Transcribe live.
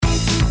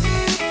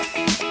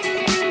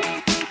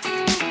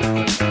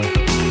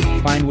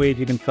ways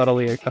you can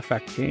subtly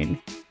affect change,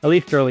 at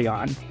least early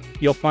on.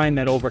 You'll find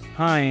that over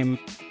time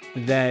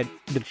that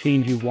the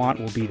change you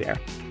want will be there.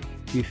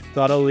 You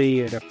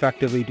subtly and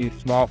effectively do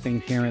small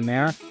things here and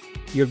there,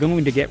 you're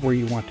going to get where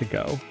you want to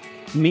go.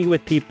 Meet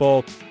with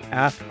people,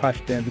 ask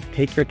questions,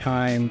 take your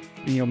time,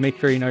 make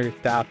sure you know your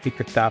staff, treat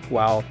your staff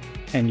well,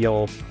 and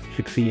you'll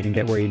succeed and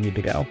get where you need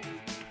to go.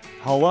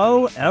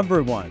 Hello,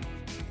 everyone.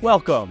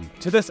 Welcome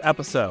to this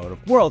episode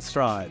of World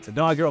Stride's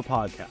inaugural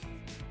podcast,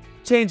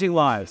 Changing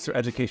Lives Through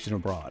Education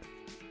Abroad,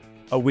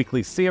 a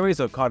weekly series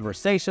of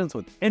conversations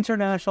with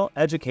international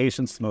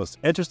education's most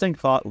interesting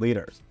thought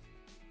leaders,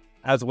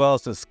 as well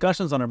as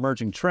discussions on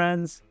emerging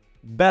trends,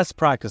 best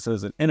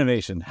practices, and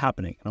innovation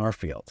happening in our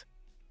field.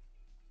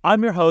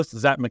 I'm your host,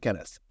 Zac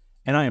Macinnes,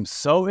 and I am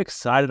so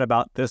excited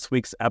about this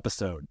week's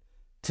episode.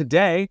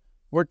 Today,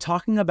 we're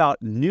talking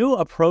about new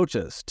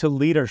approaches to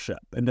leadership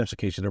in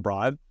education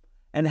abroad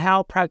and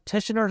how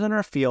practitioners in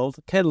our field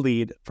can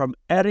lead from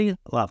any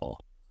level.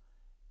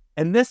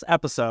 In this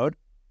episode,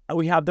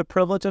 we have the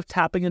privilege of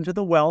tapping into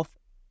the wealth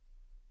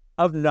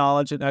of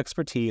knowledge and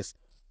expertise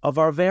of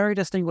our very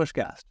distinguished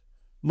guest,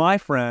 my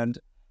friend,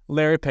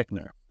 Larry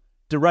Pickener,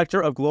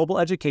 Director of Global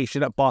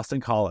Education at Boston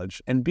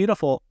College in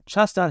beautiful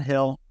Chestnut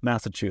Hill,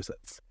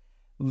 Massachusetts.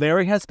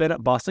 Larry has been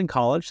at Boston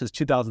College since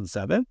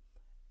 2007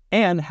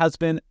 and has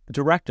been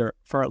director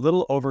for a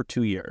little over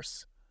 2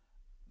 years.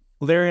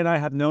 Larry and I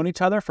have known each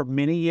other for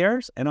many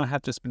years, and I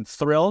have just been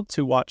thrilled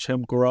to watch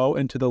him grow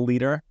into the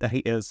leader that he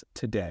is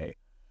today.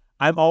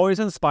 I'm always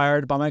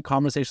inspired by my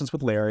conversations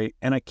with Larry,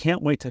 and I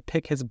can't wait to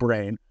pick his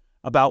brain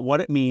about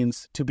what it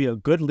means to be a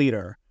good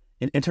leader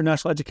in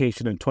international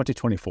education in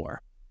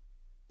 2024.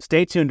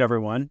 Stay tuned,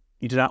 everyone.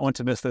 You do not want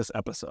to miss this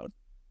episode.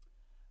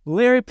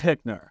 Larry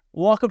Pickener,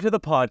 welcome to the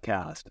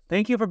podcast.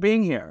 Thank you for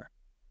being here.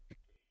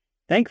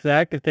 Thanks,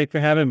 Zach. Thanks for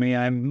having me.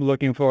 I'm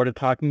looking forward to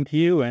talking to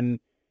you and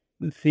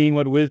seeing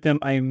what wisdom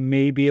I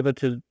may be able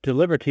to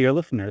deliver to your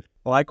listeners.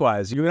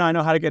 Likewise, you and I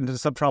know how to get into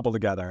some trouble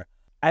together.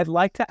 I'd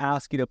like to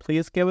ask you to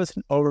please give us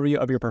an overview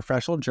of your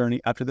professional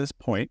journey up to this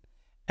point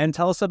and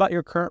tell us about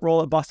your current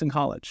role at Boston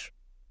College.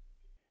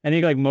 I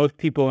think like most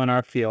people in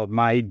our field,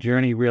 my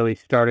journey really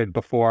started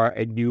before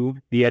I knew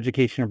the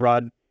education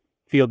abroad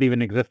field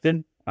even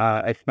existed.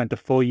 I spent a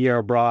full year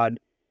abroad,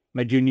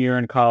 my junior year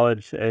in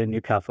college in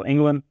Newcastle,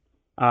 England.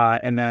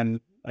 And then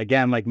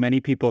again, like many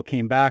people,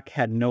 came back,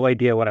 had no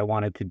idea what I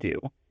wanted to do.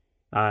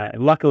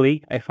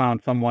 Luckily, I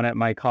found someone at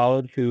my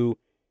college who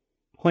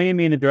pointed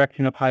me in the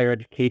direction of higher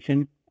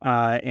education.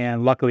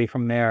 And luckily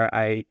from there,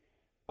 I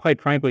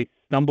quite frankly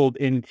stumbled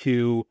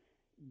into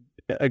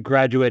a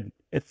graduate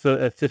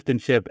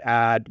assistantship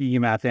at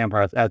UMass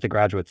Amherst as a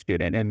graduate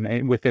student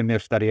and within their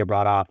study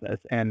abroad office.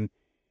 And,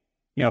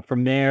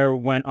 from there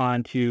went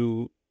on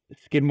to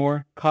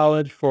Skidmore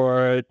College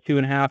for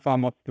 2.5,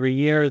 almost 3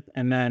 years,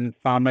 and then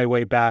found my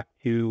way back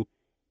to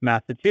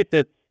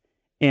Massachusetts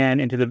and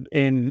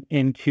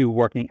into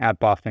working at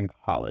Boston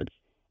College,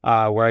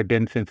 where I've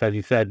been since, as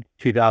you said,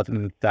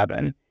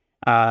 2007.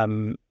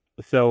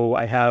 So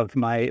I have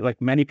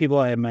like many people,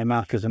 I have my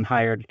master's in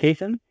higher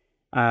education.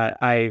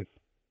 I've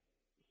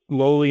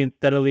slowly and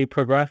steadily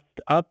progressed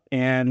up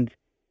and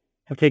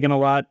have taken a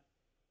lot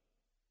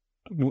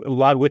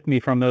with me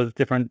from those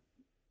different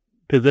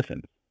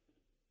positions.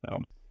 So,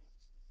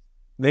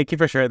 thank you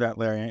for sharing that,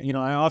 Larry.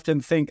 I often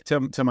think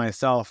to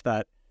myself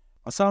that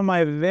some of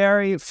my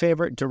very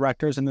favorite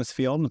directors in this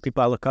field, and the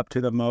people I look up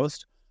to the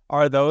most,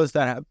 are those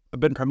that have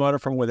been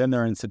promoted from within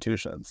their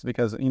institutions.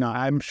 Because,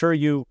 I'm sure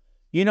you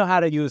know how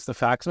to use the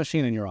fax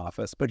machine in your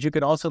office, but you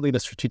could also lead a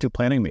strategic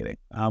planning meeting,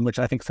 which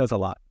I think says a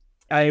lot.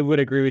 I would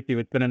agree with you.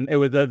 It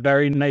was a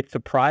very nice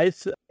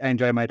surprise. I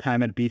enjoyed my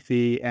time at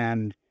BC,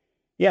 and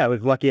I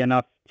was lucky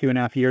enough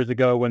 2.5 years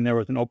ago when there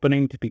was an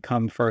opening to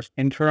become first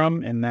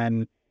interim, and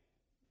then,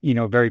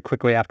 very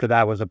quickly after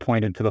that was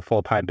appointed to the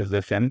full-time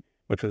position,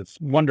 which was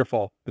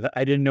wonderful.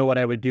 I didn't know what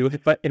I would do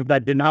if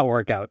that did not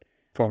work out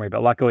for me,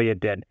 but luckily it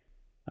did.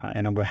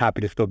 And I'm happy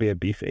to still be at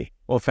BC.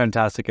 Well,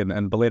 fantastic,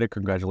 and belated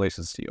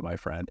congratulations to you, my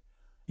friend.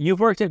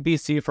 You've worked at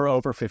BC for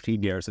over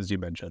 15 years, as you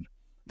mentioned.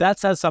 That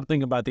says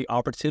something about the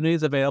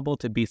opportunities available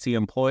to BC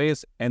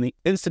employees and the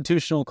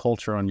institutional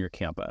culture on your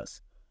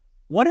campus.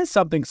 What is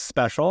something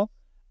special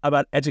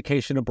about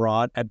education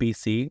abroad at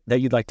BC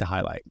that you'd like to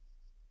highlight?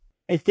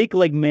 I think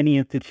like many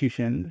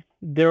institutions,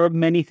 there are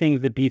many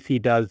things that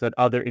BC does that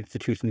other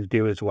institutions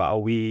do as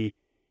well. We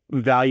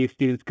value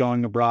students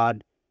going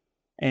abroad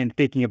and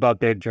thinking about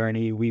their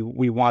journey.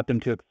 We want them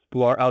to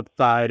explore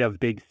outside of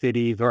big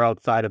cities or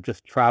outside of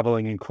just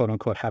traveling and quote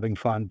unquote having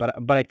fun.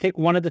 But I think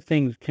one of the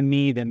things to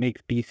me that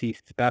makes BC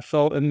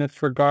special in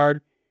this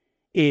regard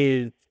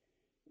is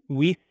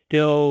we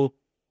still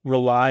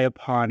rely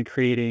upon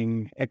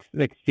creating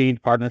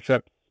exchange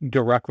partnerships,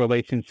 direct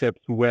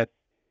relationships with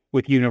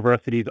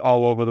universities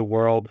all over the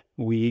world.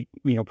 We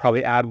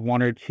probably add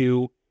 1 or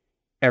 2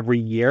 every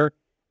year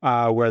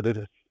where there's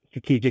a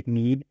strategic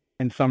need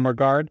in some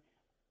regard.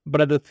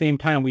 But at the same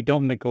time, we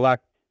don't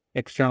neglect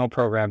external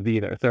programs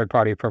either,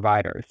 third-party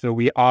providers. So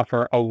we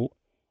offer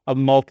a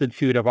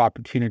multitude of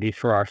opportunities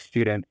for our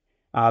students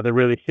There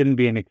really shouldn't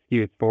be an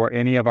excuse for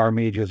any of our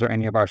majors or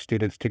any of our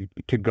students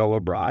to go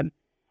abroad.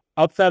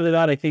 Outside of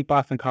that, I think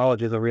Boston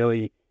College is a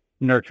really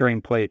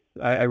nurturing place.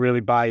 I really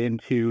buy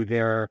into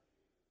their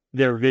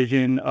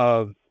vision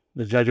of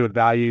the Jesuit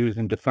values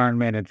and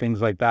discernment and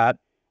things like that.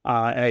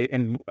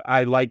 And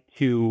I like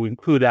to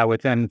include that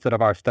within sort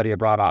of our study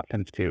abroad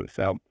options too.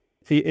 So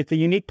see, it's a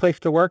unique place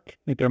to work. I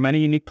think there are many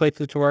unique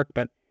places to work,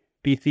 but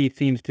BC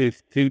seems to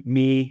suit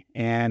me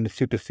and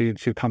suit the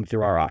students who come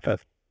through our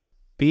office.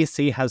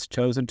 BC has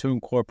chosen to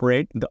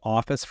incorporate the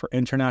Office for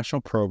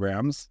International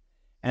Programs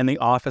and the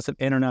Office of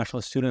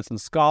International Students and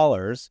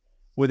Scholars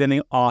within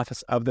the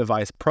Office of the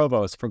Vice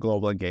Provost for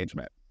Global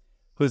Engagement,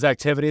 whose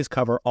activities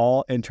cover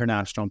all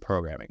international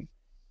programming.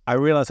 I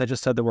realize I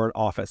just said the word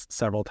office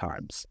several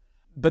times,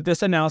 but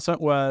this announcement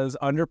was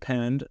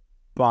underpinned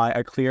by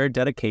a clear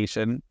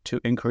dedication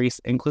to increase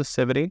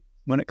inclusivity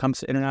when it comes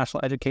to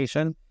international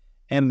education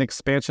and an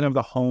expansion of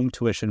the home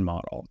tuition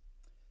model.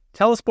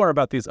 Tell us more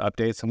about these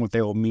updates and what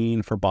they will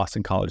mean for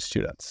Boston College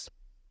students.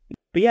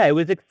 But yeah, it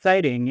was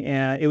exciting.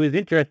 And it was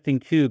interesting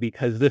too,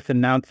 because this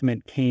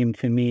announcement came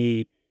to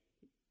me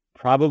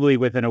probably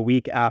within a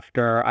week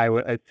after I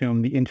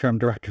assumed the interim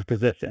director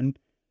position.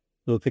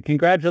 So it's a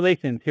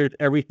congratulations, here's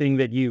everything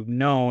that you've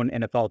known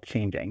and it's all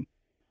changing,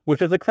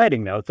 which is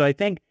exciting though. So I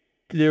think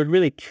there are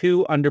really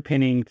two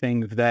underpinning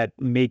things that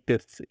make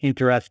this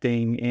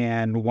interesting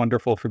and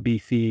wonderful for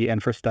BC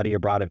and for study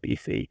abroad at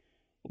BC.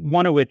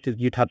 One of which, as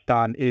you touched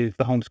on, is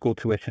the homeschool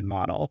tuition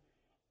model.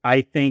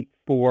 I think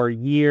for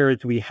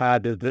years we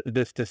had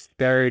this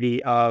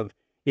disparity of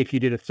if you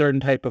did a certain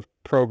type of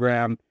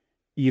program,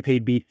 you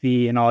paid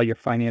BC and all your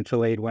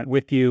financial aid went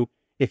with you.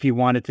 If you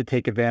wanted to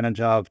take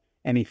advantage of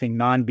anything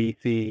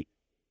non-BC,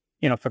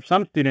 for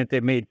some students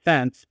it made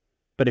sense,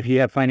 but if you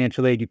have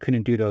financial aid, you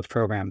couldn't do those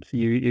programs.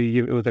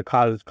 It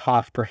was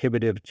cost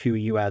prohibitive to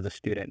you as a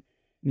student.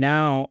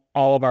 Now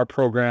all of our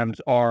programs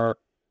are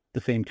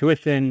the same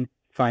tuition.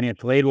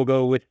 Financial aid will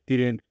go with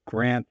students,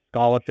 grants,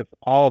 scholarships,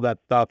 all of that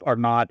stuff are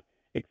not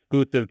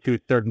exclusive to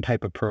certain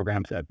type of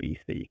programs at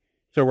BC.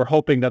 So we're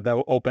hoping that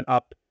will open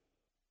up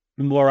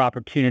more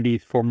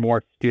opportunities for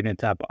more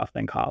students at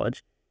Boston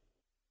College.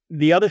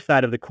 The other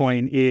side of the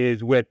coin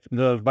is with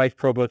the Vice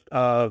Provost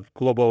of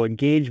Global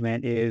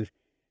Engagement is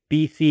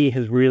BC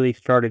has really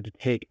started to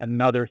take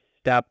another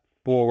step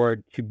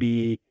forward to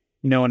be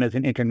known as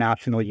an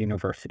international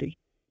university.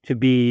 To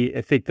be,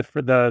 I think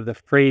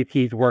the phrase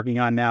he's working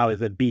on now is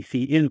that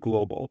BC is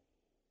global,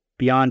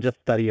 beyond just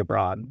study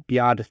abroad,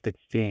 beyond just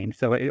exchange.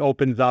 So it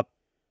opens up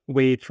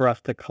ways for us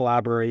to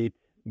collaborate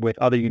with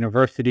other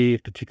universities,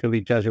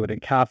 particularly Jesuit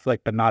and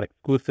Catholic, but not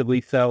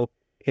exclusively so.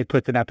 It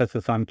puts an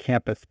emphasis on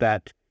campus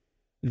that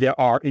there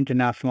are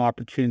international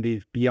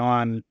opportunities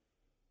beyond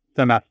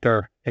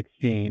semester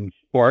exchange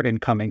or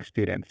incoming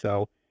students.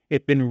 So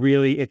it's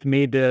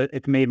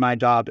made my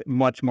job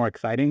much more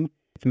exciting.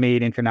 It's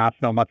made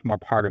international much more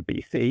part of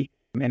BC.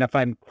 And if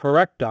I'm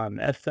correct on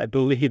this, I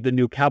believe the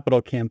new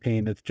capital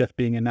campaign that's just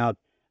being announced,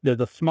 there's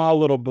a small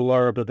little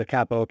blurb of the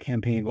capital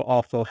campaign will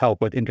also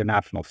help with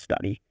international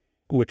study,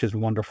 which is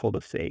wonderful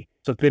to see.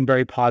 So it's been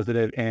very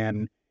positive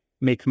and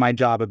makes my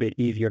job a bit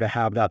easier to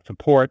have that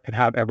support and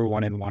have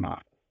everyone in one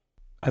office.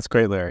 That's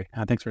great, Larry.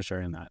 Thanks for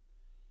sharing that.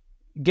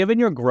 Given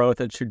your growth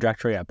and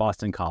trajectory at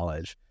Boston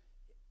College,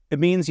 it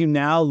means you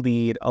now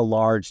lead a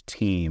large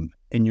team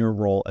in your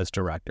role as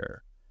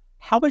director.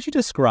 How would you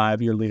describe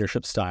your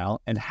leadership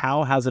style and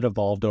how has it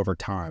evolved over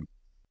time?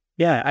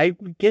 Yeah, I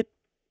get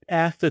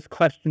asked this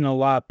question a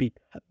lot,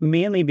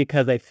 mainly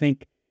because I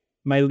think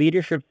my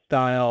leadership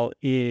style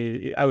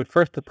is, I would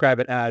first describe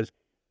it as,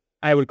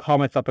 I would call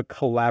myself a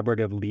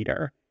collaborative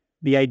leader.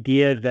 The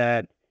idea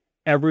that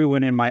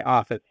everyone in my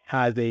office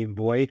has a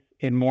voice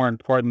and, more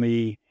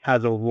importantly,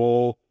 has a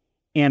role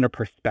and a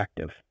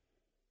perspective.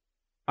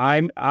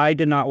 I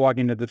did not walk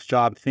into this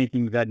job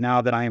thinking that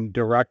now that I am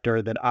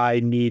director that I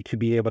need to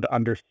be able to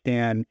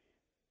understand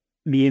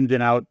the ins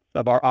and outs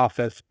of our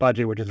office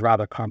budget, which is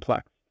rather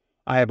complex.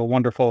 I have a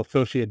wonderful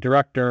associate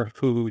director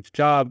whose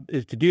job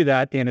is to do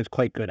that and is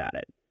quite good at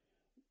it.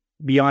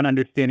 Beyond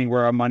understanding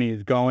where our money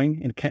is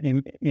going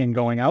and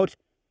going out,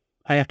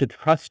 I have to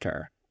trust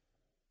her.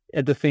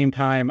 At the same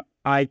time,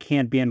 I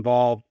can't be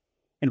involved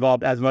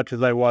as much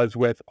as I was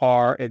with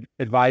our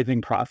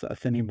advising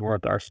process anymore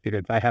with our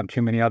students. I have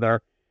too many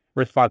other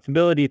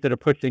responsibilities that are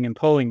pushing and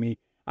pulling me.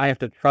 I have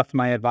to trust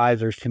my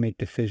advisors to make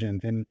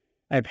decisions, and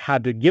I've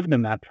had to give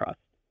them that trust.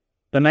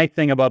 The nice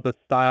thing about the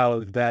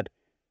style is that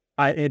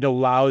it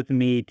allows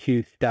me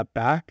to step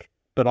back,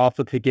 but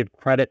also to give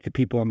credit to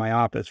people in my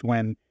office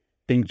when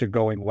things are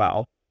going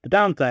well. The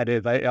downside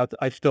is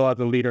I still, as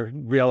a leader,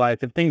 realize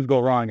if things go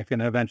wrong, it's going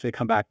to eventually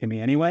come back to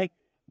me anyway.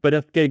 But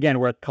if, again,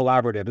 we're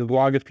collaborative. As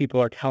long as people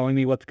are telling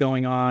me what's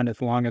going on,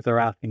 as long as they're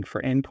asking for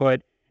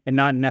input and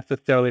not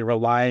necessarily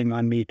relying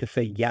on me to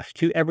say yes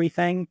to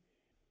everything,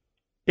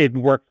 it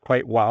works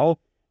quite well.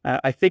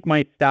 I think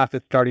my staff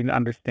is starting to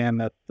understand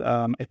this.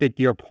 I think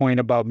your point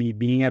about me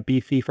being at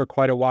BC for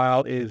quite a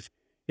while is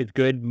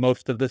good.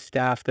 Most of the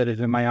staff that is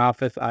in my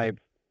office, I've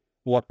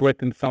worked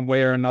with in some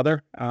way or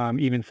another.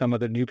 Even some of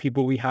the new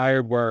people we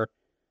hired were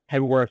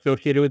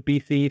associated with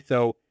BC.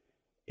 So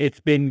it's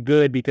been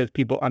good because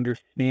people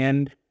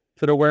understand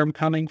sort of where I'm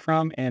coming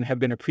from and have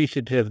been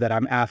appreciative that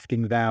I'm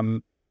asking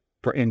them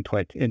for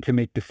input and to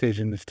make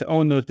decisions, to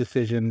own those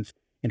decisions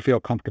and feel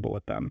comfortable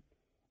with them.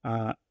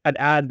 I'd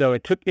add, though,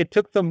 it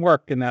took some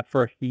work in that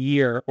first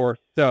year or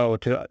so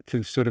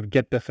to sort of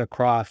get this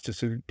across,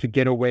 to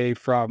get away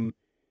from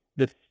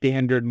the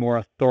standard, more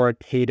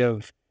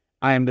authoritative,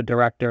 I am the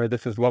director,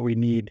 this is what we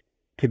need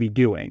to be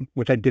doing,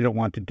 which I didn't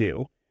want to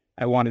do.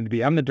 I wanted to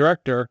be, I'm the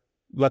director,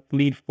 let's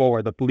lead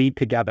forward, let's lead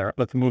together,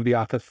 let's move the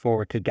office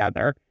forward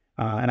together.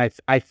 And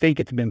I think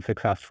it's been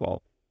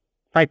successful.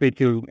 Frankly,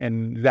 too,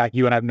 and Zach,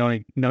 you and I have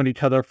known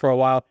each other for a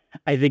while.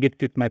 I think it's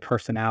just my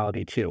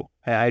personality, too.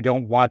 I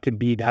don't want to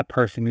be that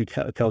person who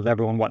tells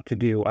everyone what to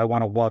do. I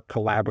want to work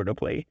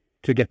collaboratively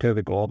to get to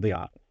the goal of the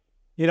office.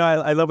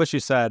 I love what you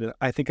said.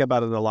 I think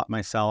about it a lot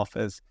myself,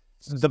 as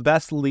the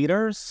best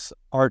leaders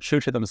are true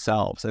to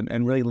themselves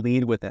and really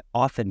lead with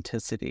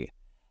authenticity.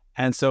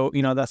 And so,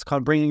 that's kind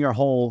of bringing your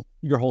whole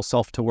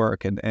self to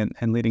work and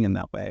leading in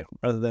that way,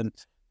 rather than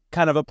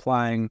kind of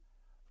applying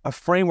a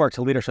framework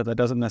to leadership that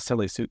doesn't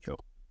necessarily suit you.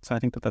 So I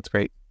think that's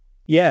great.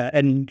 Yeah,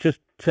 and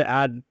just to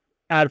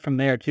add from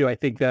there too, I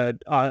think that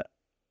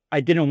I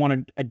didn't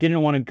want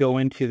to go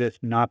into this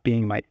not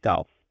being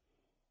myself.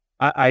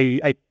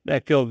 I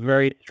feel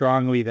very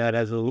strongly that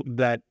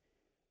that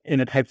in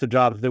the types of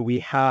jobs that we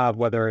have,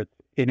 whether it's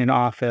in an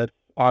office,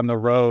 on the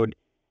road,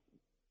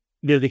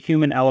 there's a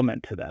human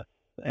element to this,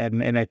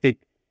 and I think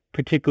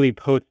particularly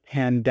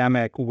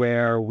post-pandemic,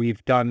 where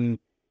we've done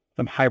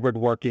some hybrid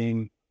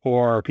working,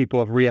 or people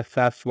have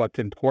reassessed what's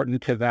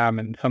important to them,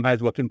 and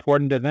sometimes what's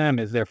important to them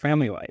is their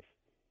family life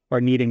or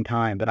needing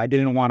time. That I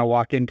didn't want to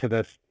walk into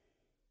this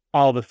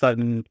all of a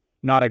sudden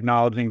not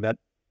acknowledging that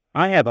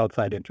I have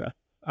outside interests.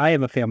 I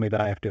have a family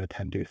that I have to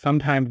attend to.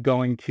 Sometimes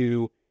going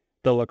to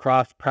the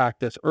lacrosse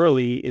practice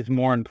early is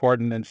more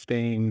important than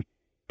staying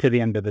to the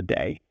end of the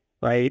day,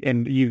 right?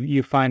 And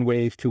you find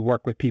ways to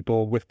work with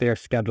people with their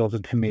schedules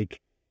and to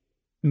make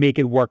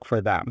it work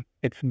for them.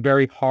 It's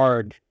very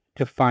hard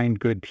to find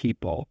good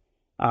people.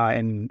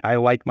 And I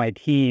like my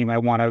team. I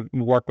want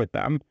to work with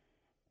them.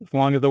 As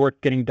long as the work's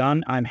getting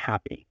done, I'm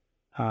happy.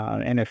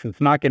 And if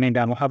it's not getting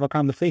done, we'll have a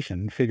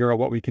conversation and figure out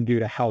what we can do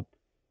to help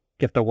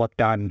get the work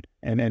done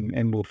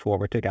and move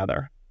forward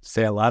together.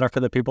 Say it louder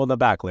for the people in the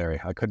back, Larry.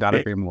 I could not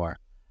agree more.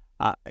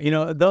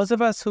 Those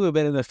of us who have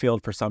been in the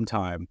field for some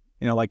time,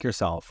 like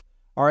yourself,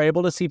 are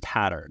able to see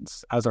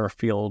patterns as our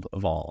field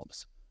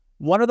evolves.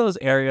 One of those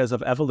areas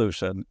of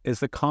evolution is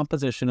the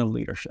composition of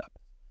leadership.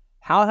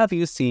 How have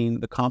you seen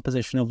the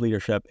composition of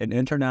leadership in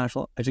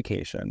international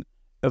education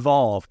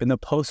evolve in the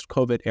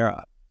post-COVID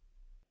era?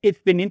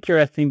 It's been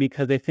interesting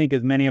because I think,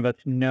 as many of us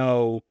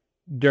know,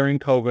 during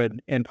COVID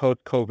and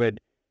post-COVID,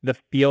 the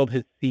field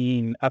has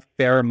seen a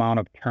fair amount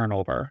of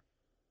turnover.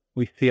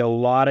 We see a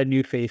lot of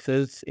new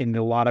faces in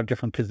a lot of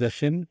different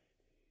positions.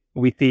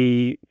 We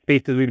see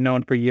faces we've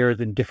known for years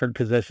in different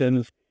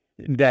positions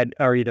that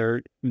are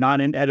either not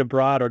in ed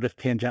abroad or just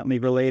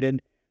tangentially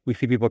related. We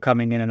see people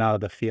coming in and out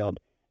of the field.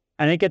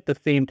 I think at the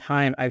same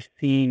time, I've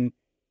seen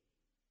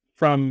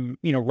from,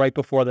 right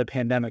before the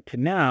pandemic to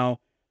now,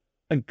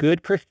 a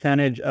good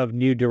percentage of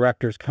new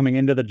directors coming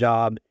into the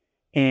job,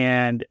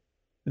 and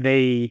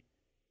they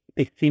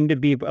seem to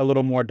be a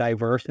little more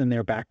diverse in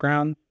their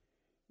backgrounds.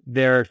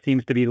 There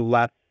seems to be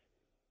less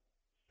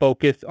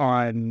focus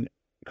on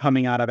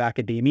coming out of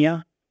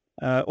academia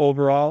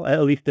overall,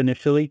 at least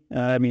initially.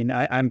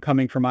 I'm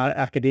coming from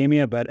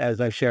academia, but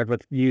as I've shared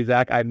with you,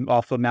 Zach, I'm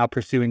also now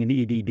pursuing an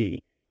EDD.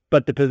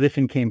 But the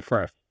position came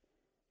first.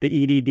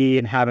 The EDD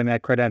and having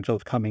that credential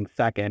is coming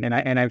second.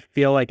 And I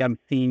feel like I'm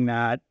seeing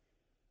that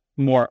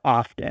more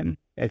often.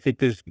 I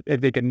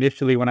think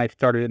initially when I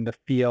started in the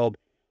field,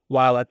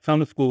 while at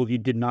some schools you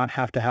did not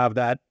have to have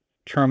that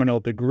terminal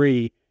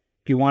degree,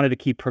 if you wanted to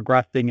keep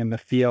progressing in the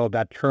field,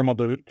 that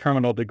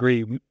terminal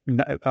degree,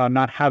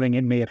 not having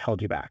it may have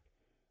held you back.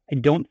 I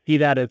don't see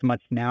that as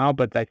much now,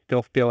 but I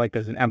still feel like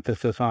there's an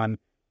emphasis on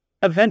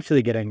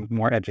eventually getting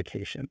more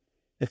education.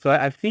 So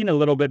I've seen a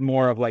little bit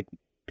more of like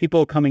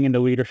people coming into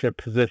leadership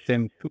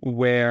positions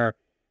where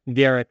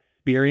their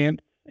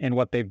experience and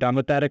what they've done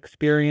with that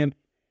experience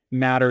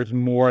matters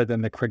more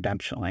than the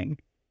credentialing.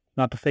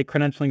 Not to say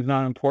credentialing is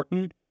not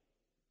important,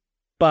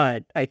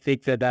 but I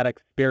think that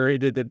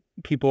experience, that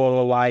people are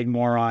relying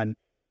more on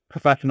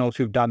professionals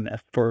who've done this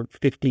for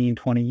 15,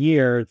 20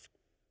 years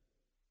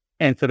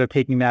and sort of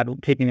taking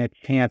a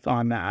chance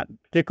on that,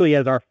 particularly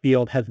as our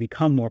field has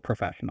become more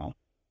professional.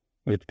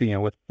 With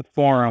the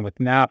forum, with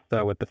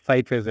NAFTA, with the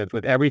site visits,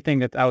 with everything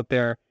that's out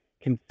there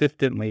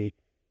consistently.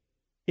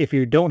 If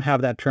you don't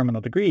have that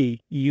terminal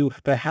degree, you've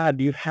had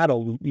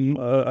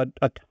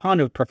a ton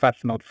of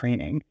professional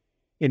training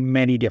in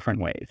many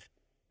different ways.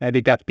 I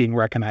think that's being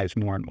recognized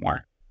more and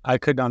more. I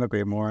could not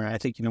agree more. I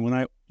think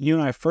when you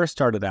and I first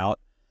started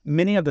out,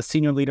 many of the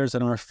senior leaders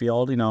in our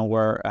field,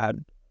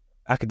 had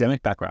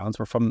academic backgrounds,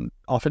 were from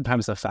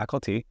oftentimes the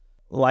faculty,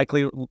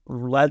 likely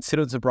led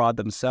students abroad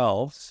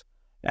themselves.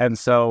 And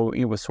so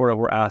it was sort of,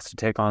 we're asked to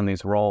take on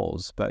these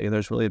roles. But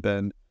there's really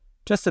been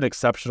just an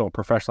exceptional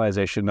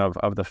professionalization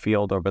of the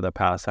field over the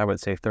past, I would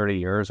say, 30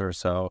 years or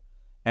so.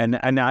 And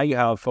now you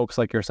have folks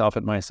like yourself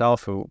and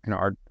myself who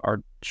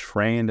are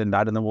trained and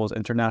dyed in the wool as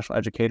international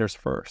educators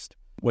first,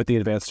 with the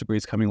advanced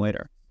degrees coming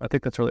later. I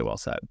think that's really well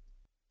said.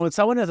 When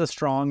someone is a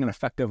strong and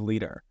effective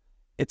leader,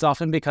 it's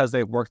often because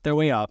they've worked their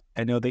way up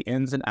and know the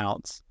ins and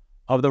outs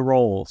of the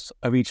roles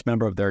of each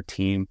member of their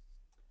team.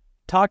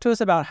 Talk to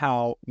us about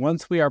how,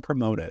 once we are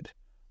promoted,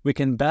 we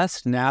can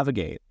best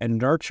navigate and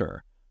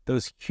nurture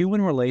those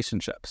human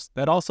relationships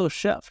that also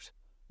shift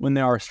when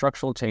there are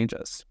structural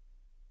changes.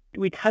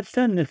 We touched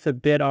on this a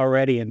bit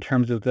already in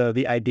terms of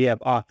the idea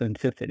of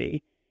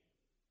authenticity.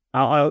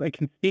 I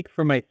can speak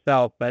for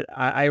myself, but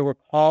I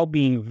recall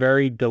being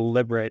very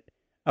deliberate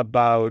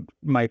about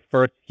my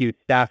first few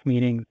staff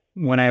meetings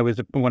when I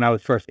was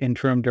first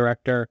interim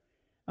director,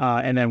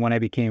 and then when I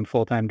became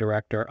full-time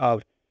director,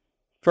 of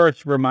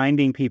first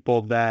reminding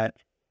people that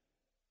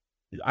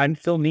I'm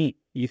still me.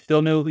 You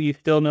still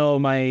know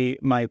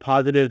my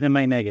positives and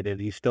my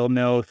negatives. You still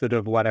know sort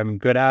of what I'm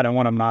good at and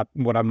what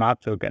I'm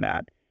not so good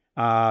at.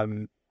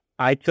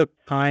 I took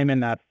time in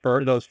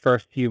those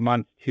first few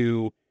months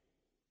to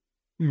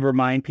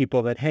remind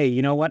people that, hey,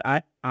 you know what?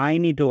 I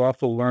need to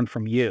also learn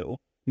from you.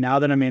 Now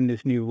that I'm in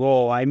this new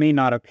role, I may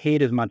not have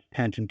paid as much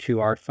attention to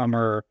our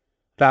summer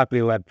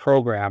faculty-led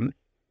programs.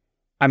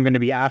 I'm going to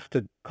be asked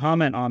to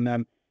comment on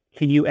them.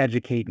 Can you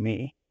educate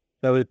me?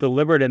 So I was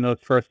deliberate in those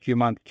first few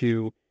months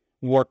to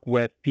work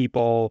with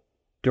people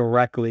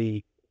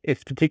directly,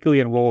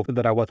 particularly in roles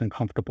that I wasn't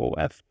comfortable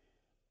with.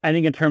 I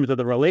think in terms of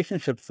the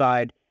relationship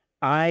side,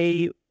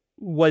 I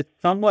was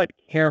somewhat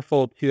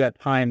careful to at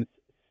times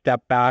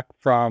step back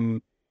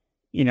from,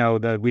 we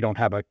don't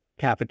have a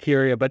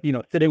cafeteria, but,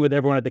 sitting with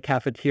everyone at the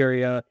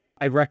cafeteria.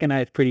 I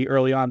recognized pretty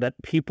early on that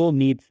people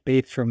need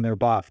space from their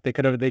boss. They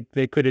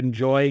could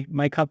enjoy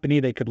my company.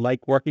 They could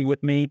like working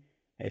with me.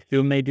 I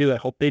assume they do. I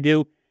hope they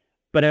do.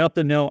 But I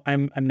also know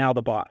I'm now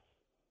the boss.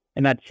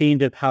 And that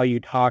changes how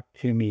you talk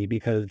to me,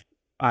 because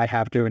I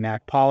have to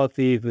enact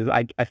policies.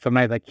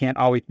 Sometimes I can't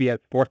always be as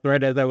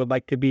forthright as I would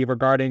like to be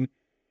regarding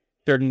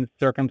certain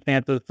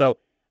circumstances. So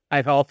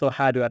I've also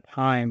had to at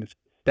times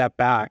step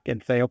back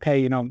and say,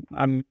 okay,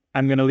 I'm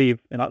going to leave,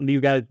 and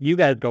you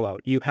guys go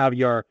out. You have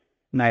your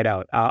night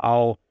out.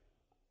 I'll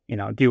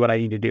do what I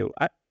need to do.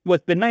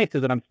 What's been nice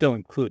is that I'm still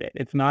included.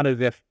 It's not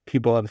as if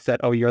people have said,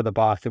 oh, you're the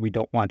boss and we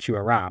don't want you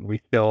around. We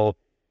still,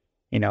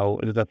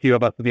 there's a few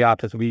of us in the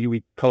office.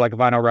 We collect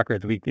vinyl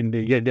records.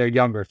 They're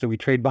younger, so we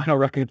trade vinyl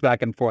records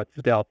back and forth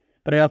still.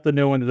 But I also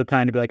know when there's a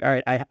time to be like, all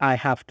right, I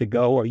have to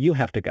go, or you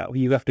have to go.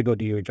 You have to go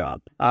do your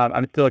job.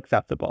 I'm still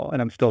acceptable,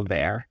 and I'm still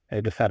there.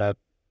 I just had to,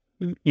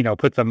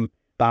 put some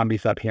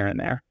boundaries up here and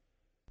there.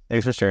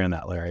 Thanks for sharing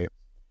that, Larry.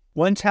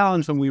 One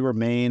challenge when we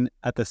remain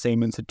at the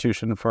same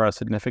institution for a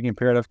significant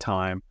period of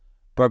time,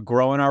 but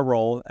grow in our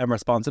role and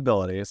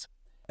responsibilities,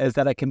 is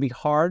that it can be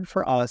hard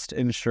for us to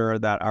ensure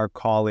that our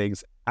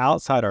colleagues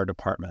outside our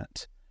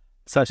department,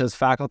 such as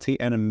faculty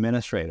and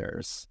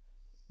administrators,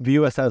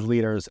 view us as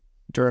leaders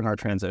during our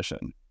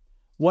transition.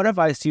 What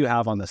advice do you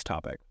have on this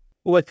topic?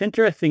 What's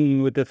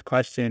interesting with this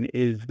question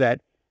is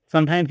that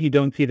sometimes you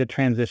don't see the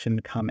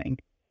transition coming.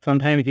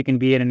 Sometimes you can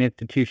be at an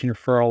institution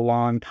for a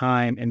long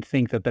time and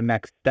think that the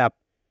next step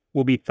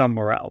will be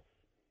somewhere else.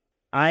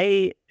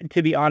 I,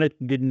 to be honest,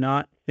 did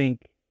not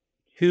think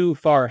too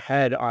far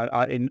ahead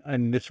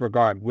in this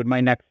regard. Would my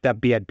next step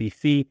be at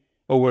BC,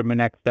 or would my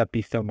next step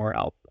be somewhere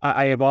else?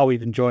 I have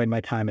always enjoyed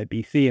my time at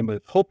BC and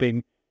was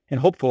hoping and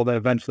hopeful that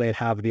eventually I'd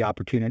have the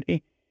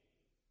opportunity.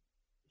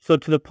 So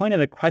to the point of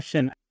the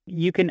question,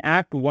 you can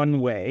act one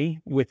way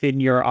within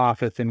your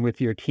office and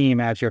with your team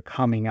as you're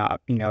coming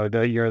up. You're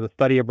the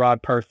study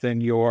abroad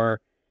person, you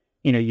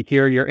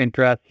hear your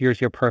interests,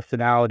 here's your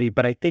personality.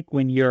 But I think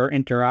when you're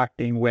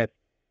interacting with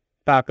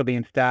faculty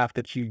and staff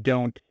that you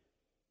don't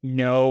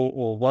know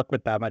or work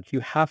with that much,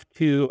 you have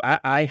to,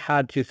 I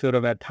had to sort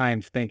of at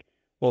times think,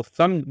 well,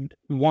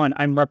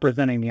 I'm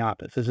representing the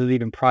office. This is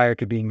even prior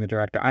to being the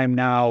director. I'm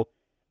now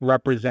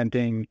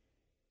representing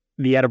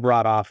the Ed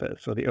Abroad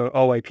office, or the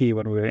OIP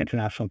when we were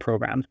international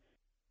programs.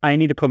 I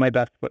need to put my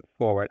best foot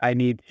forward. I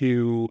need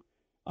to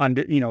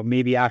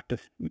maybe act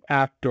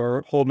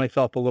or hold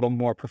myself a little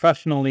more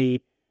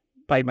professionally,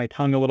 bite my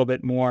tongue a little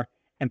bit more,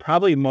 and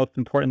probably most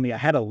importantly, I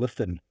had to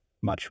listen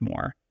much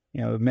more.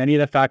 Many of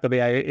the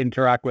faculty I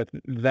interact with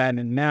then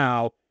and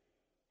now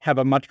have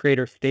a much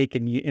greater stake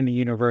in the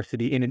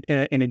university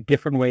in a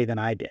different way than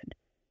I did.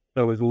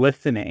 So it was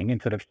listening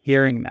and sort of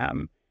hearing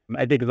them.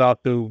 I think it's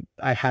also,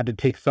 I had to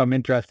take some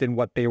interest in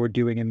what they were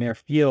doing in their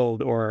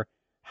field or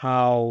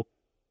how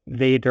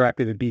they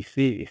interacted with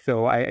BC.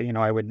 So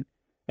I would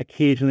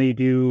occasionally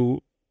do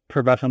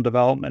professional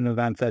development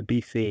events at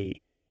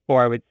BC,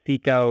 or I would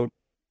seek out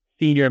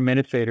senior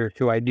administrators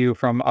who I knew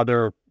from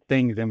other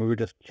things, and we would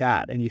just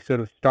chat. And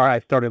I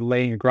started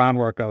laying a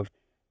groundwork of,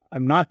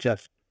 I'm not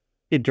just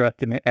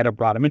interested in Ed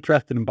Abroad, I'm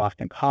interested in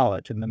Boston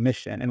College and the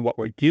mission and what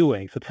we're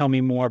doing. So tell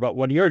me more about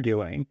what you're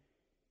doing.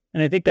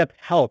 And I think that's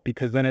helped,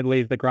 because then it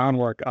lays the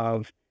groundwork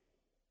of,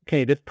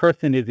 okay, this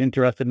person is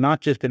interested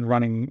not just in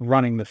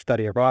running the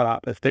study abroad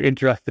office, they're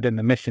interested in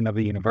the mission of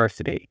the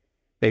university.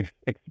 They've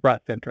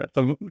expressed interest.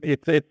 So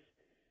it's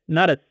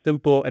not a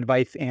simple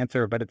advice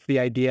answer, but it's the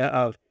idea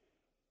of,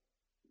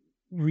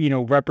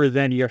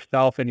 represent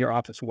yourself and your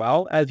office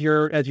well as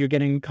you're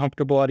getting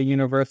comfortable at a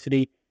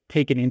university.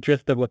 Take an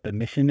interest of what the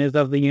mission is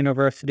of the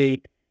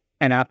university,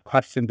 and ask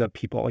questions of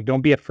people. Like,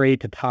 don't be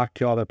afraid to talk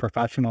to other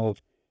professionals.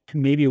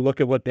 Maybe look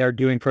at what they're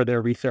doing for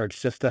their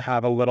research, just to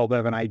have a little bit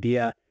of an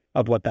idea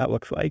of what that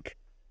looks like.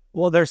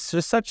 Well, there's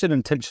just such an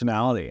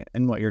intentionality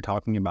in what you're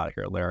talking about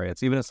here, Larry.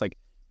 It's like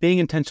being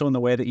intentional in the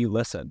way that you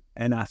listen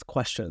and ask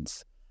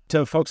questions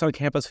to folks on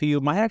campus who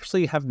you might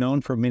actually have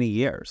known for many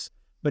years.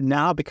 But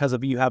now, because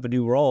of you have a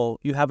new role,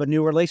 you have a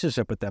new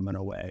relationship with them in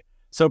a way.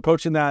 So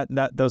approaching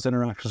those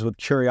interactions with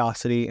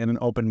curiosity and an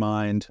open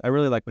mind, I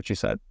really like what you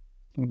said.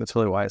 I think that's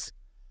really wise.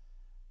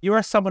 You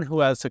are someone who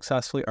has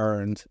successfully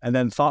earned and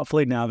then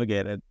thoughtfully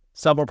navigated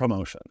several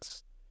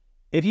promotions.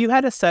 If you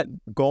had to set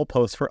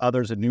goalposts for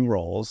others in new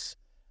roles,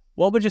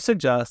 what would you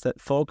suggest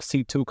that folks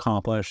seek to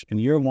accomplish in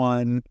year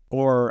 1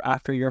 or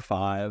after year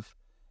 5?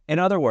 In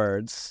other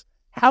words,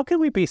 how can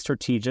we be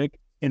strategic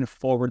and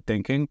forward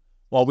thinking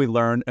while we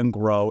learn and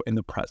grow in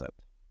the present?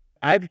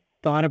 I've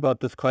thought about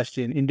this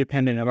question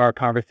independent of our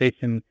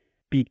conversation,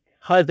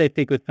 because I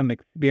think with some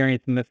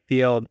experience in this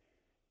field,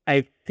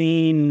 I've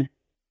seen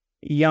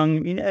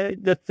young,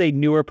 let's say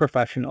newer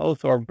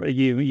professionals, or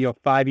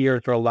 5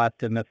 years or less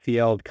in the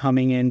field,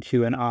 coming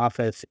into an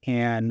office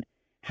and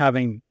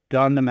having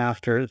done the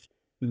master's,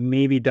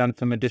 maybe done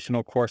some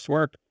additional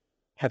coursework,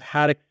 have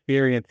had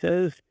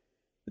experiences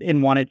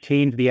and want to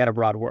change the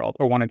abroad world,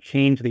 or want to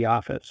change the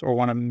office, or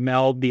want to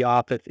meld the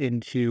office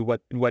into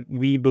what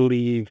we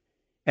believe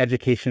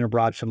education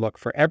abroad should look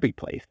for every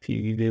place.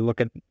 They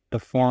look at the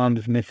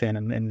forum's mission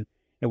and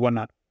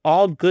whatnot.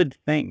 All good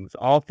things,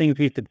 all things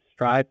we should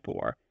strive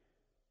for.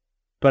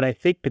 But I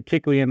think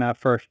particularly in that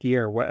first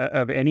year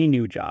of any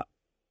new job,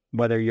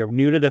 whether you're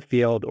new to the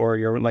field or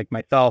you're like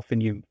myself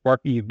and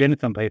you've been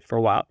someplace for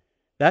a while,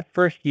 that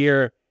first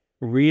year,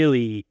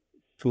 really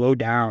slow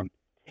down.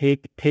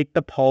 Take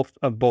the pulse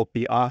of both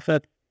the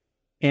office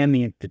and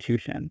the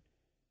institution.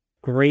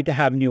 Great to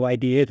have new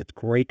ideas. It's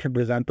great to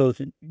present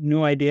those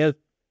new ideas.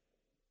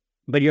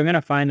 But you're going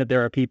to find that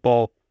there are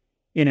people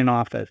in an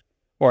office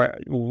or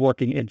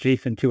working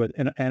adjacent to it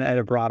at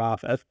a broad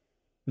office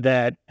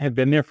that have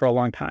been there for a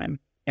long time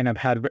and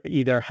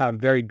either have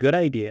very good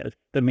ideas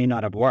that may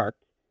not have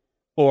worked,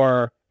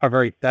 or are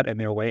very set in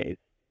their ways.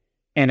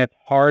 And it's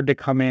hard to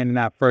come in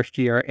that first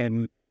year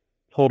and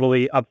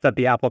totally upset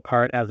the apple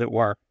cart, as it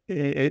were.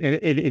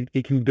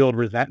 It can build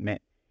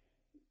resentment.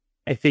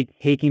 I think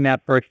taking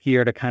that first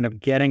year to kind of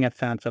getting a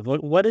sense of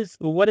what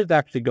is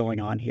actually going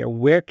on here.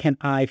 Where can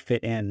I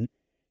fit in?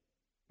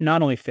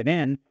 Not only fit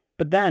in,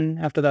 but then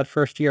after that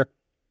first year,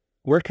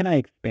 where can I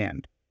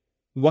expand?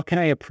 What can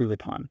I improve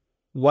upon?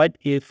 What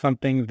is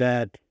something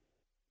that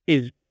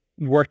is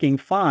working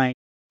fine?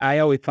 I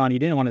always thought you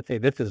didn't want to say,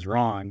 this is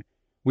wrong.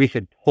 We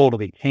should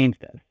totally change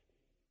this.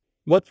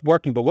 What's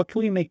working, but what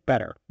can we make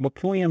better? What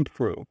can we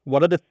improve?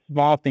 What are the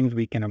small things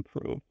we can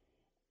improve?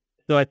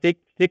 So I think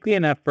particularly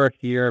in that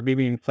first year,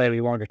 maybe even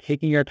slightly longer,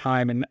 taking your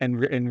time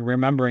and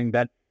remembering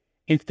that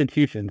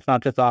institutions,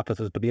 not just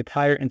offices, but the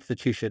entire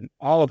institution,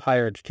 all of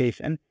higher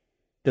education,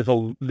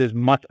 there's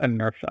much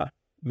inertia.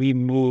 We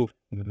move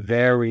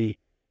very,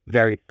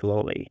 very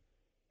slowly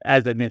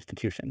as an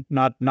institution,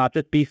 not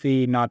just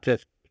BC, not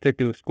just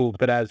particular schools,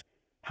 but as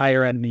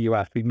higher ed in the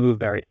US, we move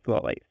very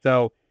slowly.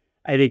 So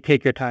I think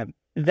take your time.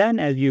 Then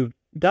as you've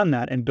done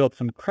that and built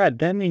some cred,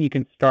 then you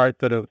can start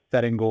sort of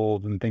setting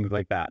goals and things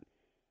like that.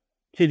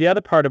 To the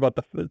other part about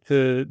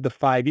the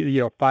 5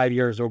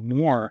 years or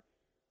more,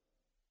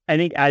 I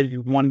think as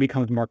one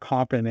becomes more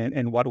confident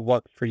in what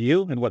works for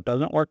you and what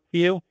doesn't work for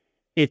you,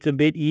 it's a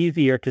bit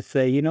easier to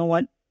say, you know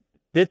what,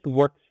 this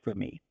works for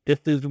me.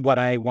 This is what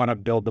I want to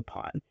build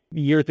upon.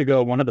 Years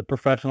ago, one of the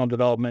professional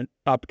development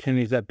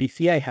opportunities that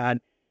BCA had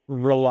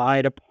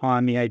relied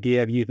upon the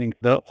idea of using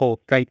the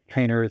whole strength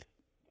trainers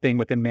thing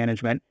within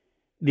management,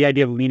 the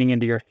idea of leaning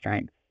into your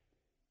strengths.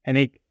 I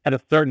think at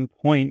a certain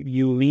point,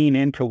 you lean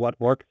into what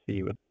works for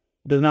you. It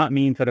does not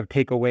mean sort of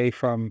take away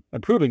from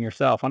improving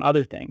yourself on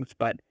other things,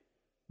 but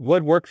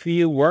what works for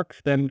you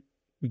works, then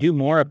do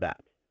more of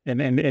that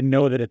and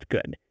know that it's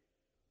good.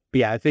 But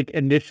yeah, I think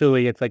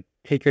initially it's like,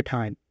 take your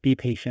time, be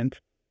patient,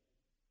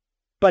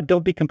 but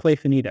don't be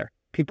complacent either.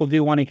 People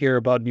do want to hear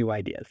about new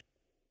ideas,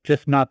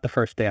 just not the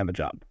first day on the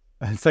job.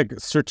 It's like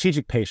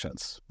strategic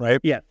patience, right?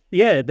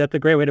 Yeah, that's a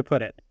great way to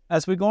put it.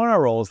 As we go in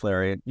our roles,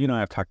 Larry, you and I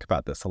have talked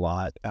about this a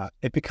lot.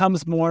 It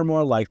becomes more and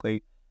more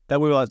likely that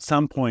we will at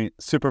some point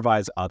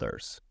supervise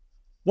others.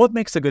 What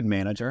makes a good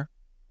manager?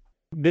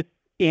 This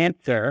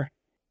answer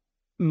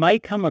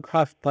might come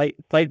across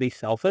slightly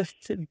selfish,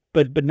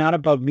 but not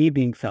about me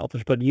being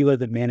selfish, but you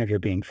as a manager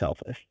being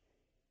selfish.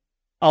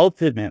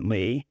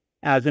 Ultimately,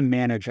 as a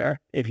manager,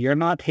 if you're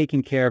not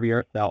taking care of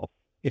yourself,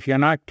 if you're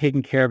not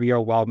taking care of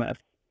your wellness,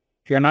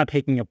 if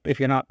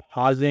you're not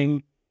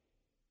pausing,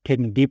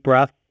 taking deep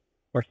breaths,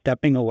 or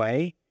stepping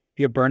away, if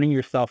you're burning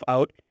yourself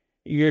out,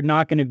 you're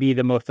not going to be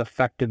the most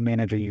effective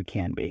manager you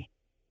can be.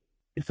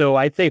 So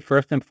I'd say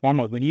first and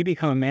foremost, when you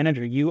become a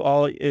manager,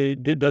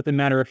 it doesn't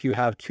matter if you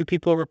have 2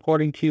 people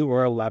reporting to you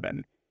or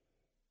 11.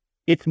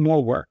 It's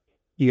more work.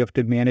 You have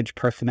to manage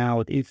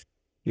personalities.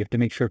 You have to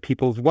make sure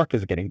people's work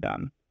is getting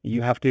done.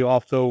 You have to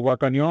also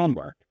work on your own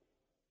work.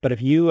 But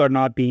if you are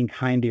not being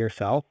kind to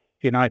yourself,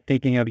 if you're not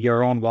thinking of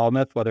your own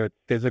wellness, whether it's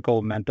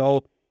physical,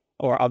 mental,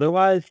 or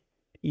otherwise,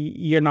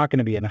 you're not going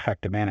to be an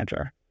effective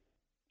manager.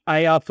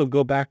 I also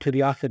go back to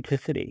the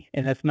authenticity.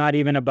 And it's not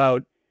even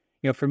about,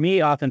 for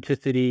me,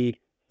 authenticity.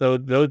 So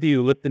those of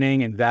you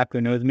listening, and Zac,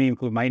 who knows me,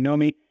 who might know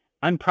me,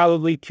 I'm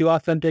probably too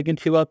authentic and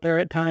too out there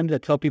at times. I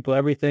tell people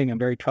everything. I'm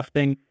very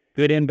trusting,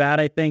 good and bad,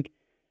 I think.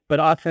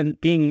 But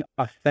being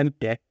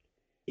authentic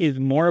is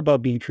more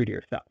about being true to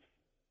yourself.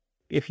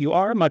 If you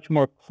are much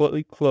more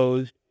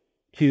closed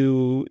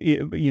to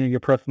your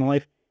personal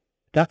life,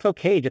 that's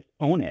okay. Just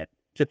own it.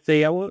 Just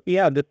say,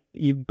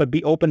 but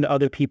be open to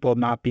other people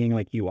not being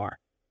like you are,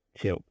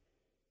 too.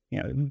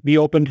 Be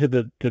open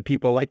to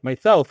people like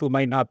myself who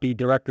might not be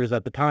directors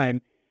at the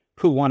time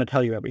who want to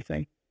tell you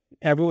everything.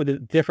 There's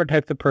different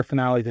types of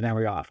personalities in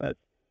every office.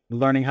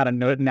 Learning how to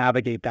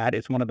navigate that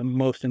is one of the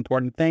most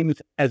important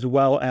things, as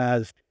well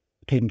as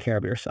taking care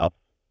of yourself.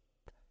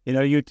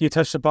 You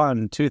touched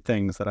upon 2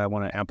 things that I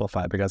want to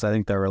amplify because I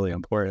think they're really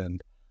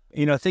important.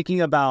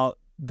 Thinking about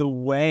the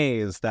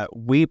ways that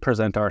we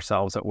present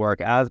ourselves at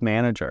work as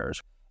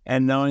managers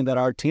and knowing that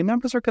our team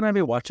members are going to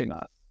be watching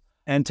us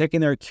and taking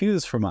their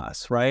cues from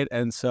us, right?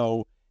 And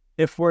so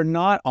if we're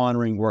not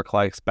honoring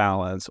work-life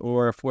balance,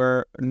 or if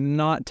we're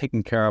not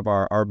taking care of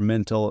our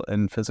mental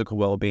and physical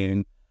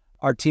well-being,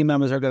 our team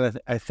members are going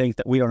to, I think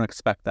that we don't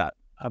expect that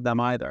of them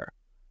either.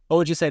 What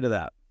would you say to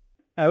that?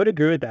 I would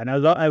agree with that.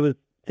 And I was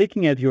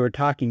thinking as you were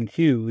talking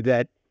too,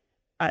 that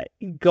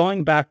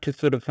going back to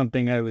sort of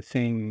something I was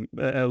saying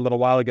a little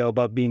while ago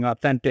about being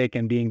authentic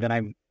and being that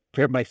I'm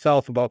clear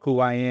myself about who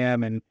I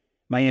am and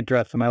my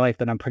interests in my life,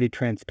 that I'm pretty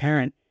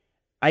transparent.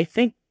 I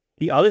think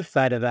the other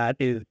side of that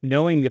is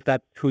knowing if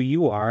that's who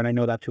you are, and I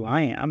know that's who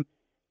I am,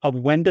 of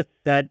when to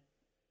set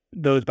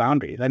those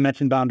boundaries. I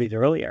mentioned boundaries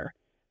earlier.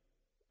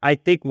 I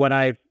think what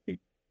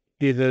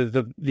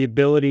the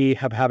ability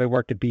of having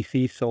worked at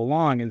BC so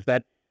long is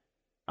that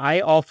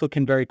I also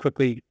can very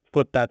quickly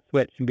flip that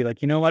switch and be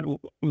like, you know what,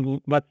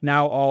 let's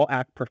now all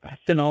act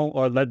professional,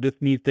 or this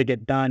needs to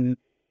get done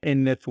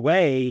in this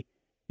way.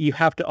 You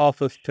have to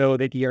also show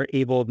that you're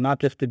able not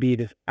just to be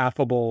this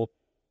affable,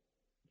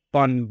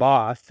 fun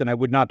boss, and I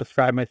would not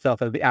describe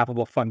myself as the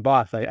affable, fun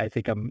boss. I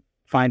think I'm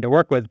fine to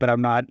work with, but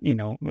I'm not,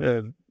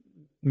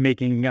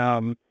 making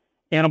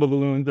animal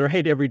balloons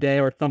every day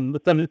or something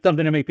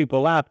to make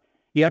people laugh.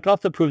 You have to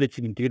also prove that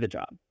you can do the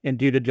job and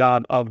do the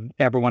job of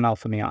everyone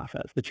else in the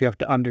office, that you have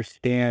to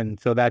understand.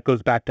 So that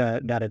goes back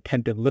to that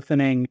attentive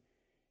listening,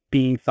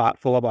 being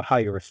thoughtful about how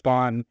you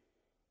respond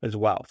as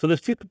well. So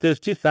there's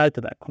two sides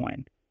to that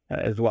coin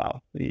as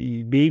well.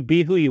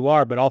 Be who you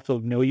are, but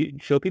also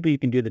show people you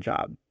can do the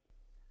job.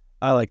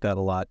 I like that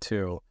a lot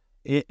too.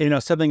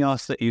 Something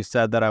else that you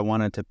said that I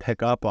wanted to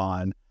pick up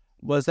on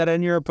was that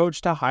in your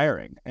approach to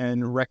hiring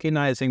and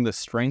recognizing the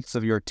strengths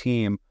of your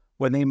team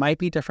when they might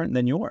be different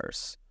than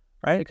yours,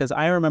 right? Because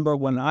I remember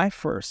when I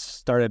first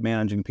started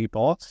managing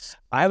people,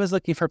 I was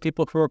looking for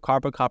people who were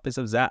carbon copies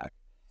of Zac.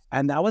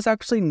 And that was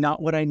actually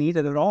not what I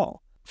needed at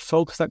all.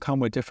 Folks that come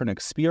with different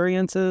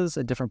experiences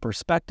and different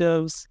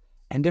perspectives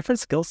and different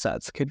skill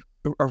sets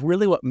are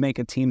really what make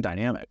a team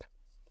dynamic.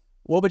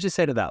 What would you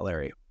say to that,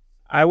 Larry?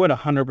 I would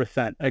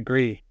 100%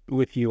 agree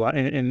with you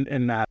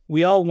in that.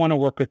 We all want to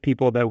work with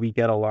people that we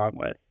get along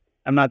with.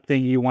 I'm not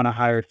saying you want to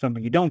hire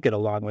someone you don't get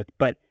along with,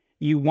 but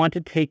you want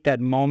to take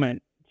that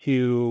moment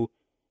to,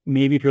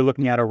 maybe if you're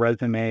looking at a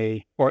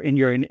resume or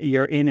you're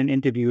in an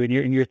interview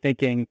and you're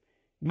thinking,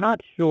 not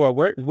sure,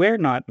 we're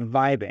not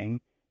vibing,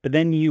 but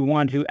then you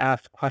want to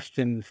ask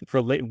questions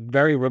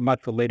very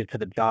much related to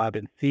the job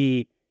and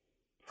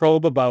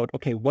probe about,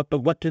 okay, what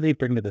do they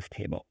bring to this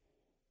table?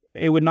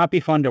 It would not be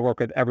fun to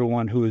work with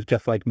everyone who is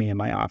just like me in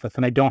my office,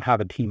 and I don't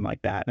have a team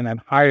like that. And I've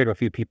hired a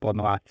few people in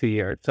the last 2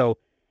 years. So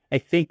I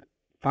think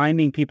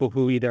finding people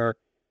who either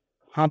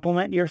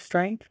complement your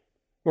strengths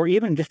or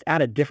even just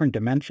add a different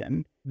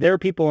dimension. There are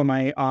people in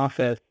my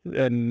office,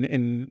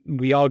 and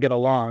we all get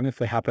along. If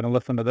they happen to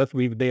listen to this,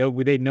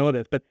 they know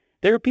this. But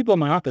there are people in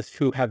my office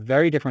who have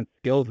very different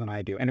skills than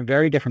I do and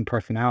very different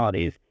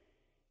personalities.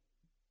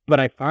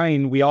 But I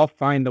find we all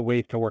find the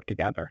ways to work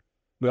together.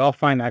 We all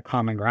find that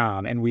common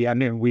ground, and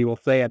we will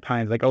say at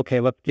times like, okay,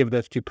 let's give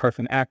this to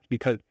person X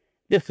because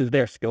this is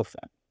their skill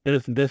set.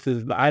 This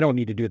is I don't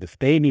need to do this.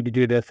 They need to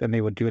do this, and they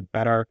would do it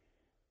better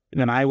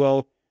than I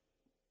will.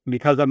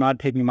 Because I'm not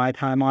taking my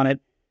time on it,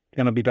 it's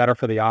going to be better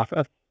for the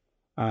office.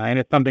 And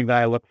it's something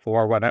that I look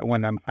for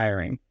when I'm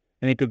hiring.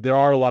 I think there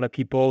are a lot of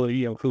people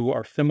who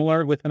are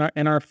similar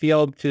in our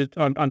field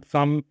on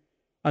some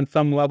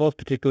levels,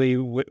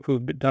 particularly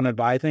who've done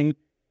advising.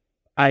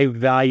 I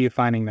value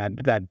finding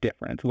that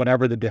difference,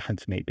 whatever the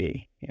difference may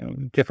be.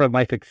 Different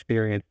life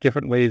experience,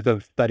 different ways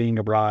of studying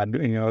abroad,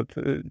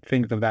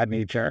 things of that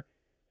nature.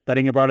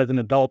 studying abroad as an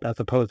adult as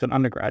opposed to an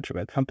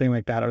undergraduate, something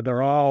like that. Or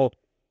they're all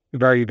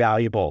very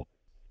valuable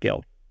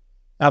skills.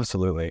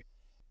 Absolutely.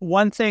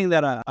 One thing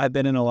that I've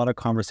been in a lot of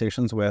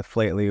conversations with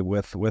lately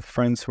with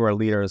friends who are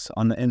leaders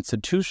on the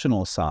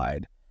institutional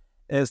side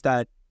is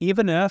that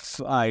even if,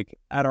 like,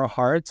 at our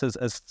hearts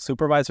as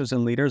supervisors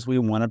and leaders, we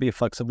want to be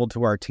flexible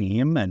to our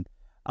team and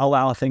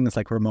allow things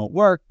like remote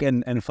work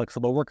and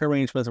flexible work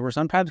arrangements, we're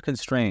sometimes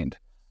constrained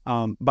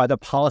by the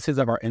policies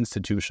of our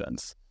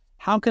institutions.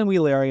 How can we,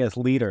 Larry, as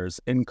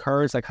leaders,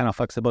 encourage that kind of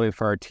flexibility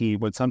for our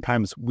team when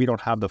sometimes we don't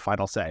have the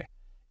final say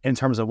in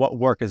terms of what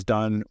work is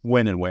done,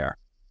 when and where?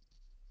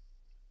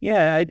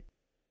 Yeah,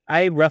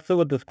 I wrestle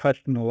with this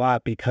question a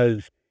lot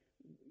because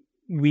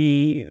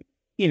we,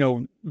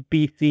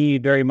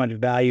 BC very much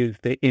values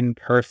the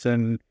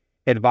in-person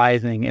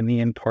advising and the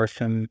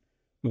in-person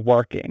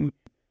working.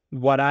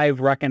 What I've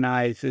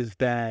recognized is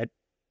that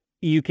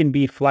you can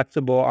be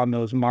flexible on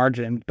those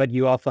margins, but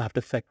you also have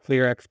to set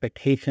clear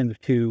expectations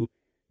to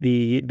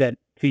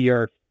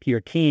your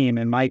team.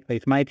 In my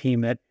case, my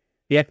team, that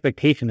the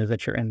expectation is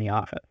that you're in the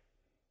office.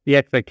 The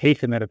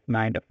expectation that it's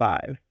 9 to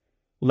 5.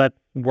 Let's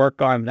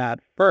work on that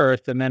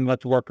first, and then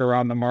let's work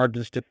around the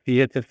margins to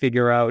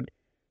figure out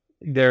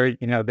there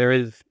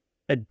is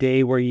a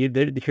day where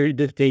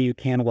this day you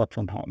can work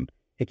from home.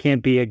 It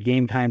can't be a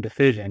game time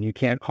decision. You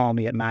can't call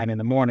me at 9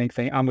 a.m.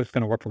 saying, I'm just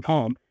going to work from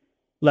home.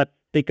 Let's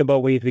think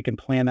about ways we can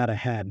plan that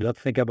ahead. Let's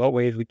think about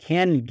ways we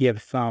can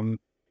give some.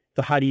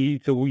 So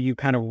you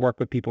kind of work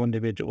with people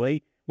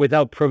individually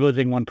without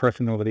privileging one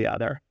person over the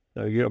other.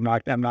 So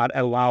I'm not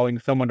allowing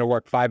someone to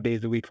work 5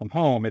 days a week from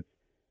home. It's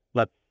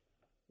let's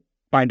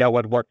find out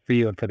what works for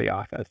you and for the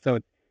office. So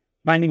it's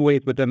finding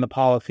ways within the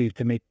policies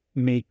to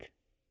make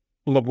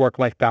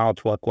work-life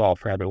balance work well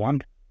for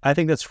everyone. I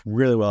think that's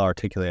really well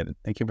articulated.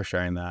 Thank you for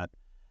sharing that.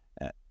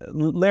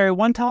 Larry,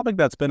 one topic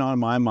that's been on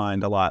my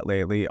mind a lot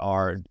lately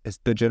is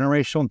the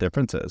generational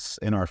differences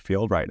in our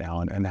field right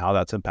now and how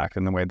that's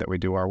impacting the way that we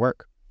do our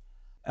work.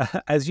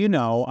 As you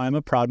know, I'm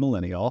a proud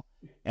millennial,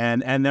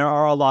 and there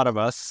are a lot of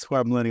us who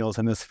are millennials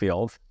in this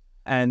field.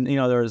 And,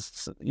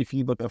 if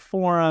you look at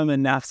Forum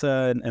and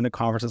NAFSA and the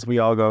conferences we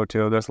all go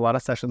to, there's a lot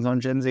of sessions on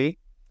Gen Z.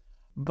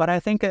 But I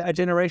think a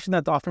generation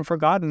that's often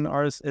forgotten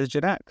is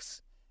Gen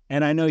X.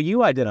 And I know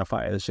you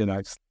identify as Gen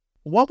X.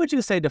 What would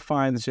you say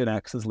defines Gen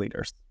X as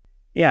leaders?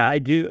 Yeah, I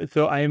do.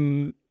 So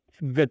I'm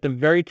at the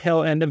very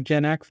tail end of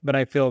Gen X, but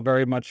I feel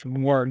very much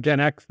more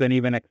Gen X than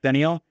even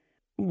Xennial.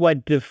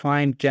 What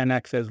defines Gen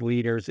X as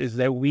leaders is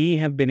that we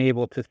have been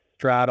able to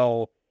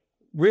straddle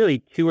really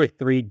 2 or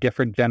 3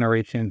 different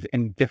generations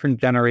and different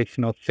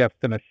generational shifts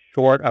in a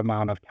short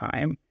amount of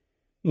time.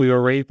 We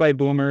were raised by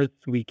boomers.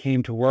 We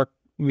came to work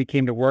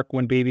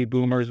when baby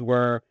boomers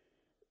were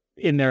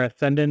in their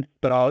ascendance,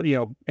 but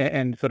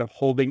and sort of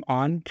holding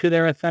on to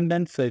their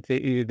ascendance. So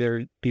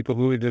there's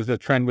a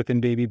trend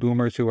within baby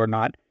boomers who are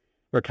not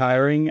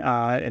retiring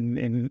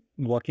and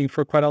working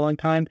for quite a long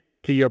time.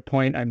 To your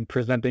point, I'm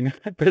presenting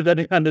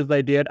on this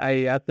idea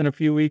I asked in a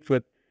few weeks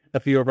with a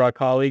few of our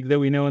colleagues that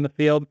we know in the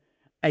field.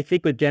 I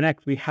think with Gen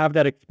X, we have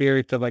that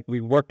experience of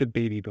we've worked with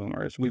baby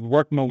boomers. We've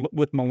worked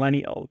with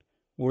millennials.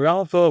 We're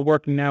also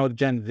working now with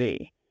Gen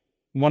Z.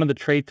 One of the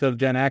traits of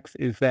Gen X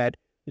is that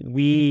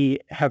we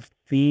have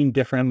seen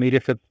different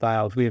leadership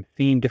styles. We have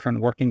seen different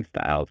working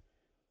styles.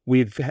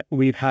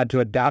 We've had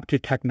to adapt to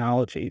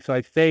technology. So I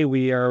say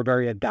we are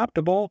very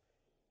adaptable.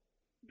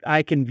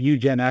 I can view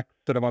Gen X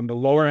sort of on the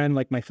lower end,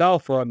 like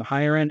myself, or on the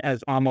higher end,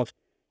 as almost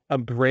a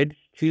bridge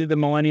to the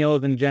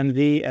millennials and Gen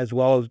Z, as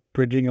well as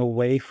bridging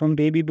away from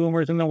baby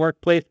boomers in the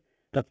workplace.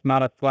 That's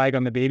not a flag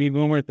on the baby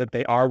boomers, that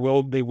they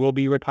will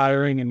be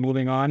retiring and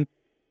moving on.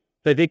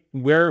 So I think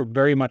we're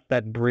very much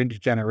that bridge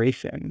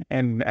generation.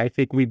 And I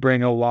think we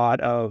bring a lot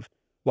of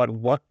what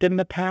worked in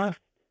the past,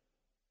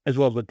 as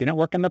well as what didn't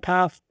work in the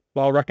past,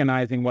 while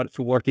recognizing what's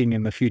working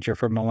in the future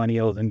for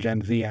millennials and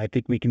Gen Z. I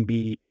think we can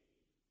be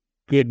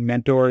good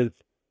mentors,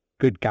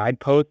 good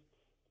guideposts,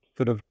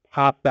 sort of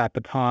pass that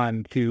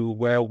baton to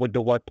where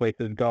the workplace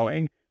is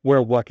going,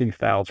 where working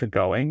styles are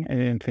going,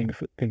 and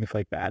things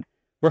like that.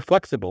 We're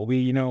flexible.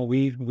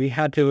 We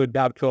had to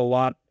adapt to a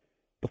lot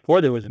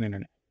before there was an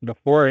internet,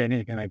 before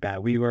anything like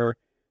that. We've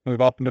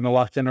also been the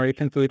lost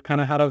generation, so we've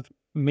kind of had to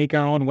make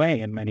our own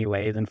way in many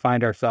ways and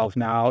find ourselves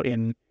now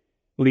in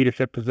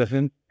leadership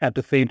positions at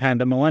the same time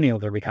that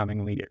millennials are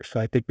becoming leaders.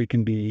 So I think we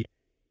can be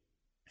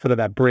sort of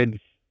that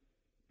bridge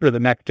for the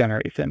next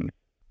generation.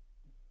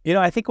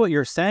 I think what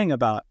you're saying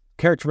about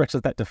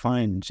characteristics that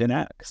define Gen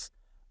X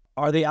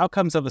are the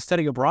outcomes of a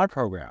study abroad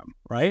program,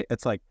 right?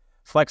 It's like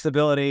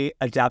flexibility,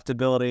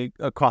 adaptability,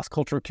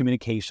 cross-cultural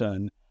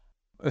communication.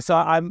 So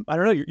I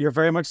don't know, you're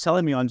very much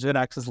selling me on Gen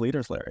X as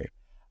leaders, Larry.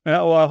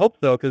 Well, I hope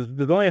so, because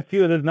there's only a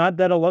few. There's not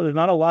a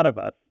lot of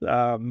us,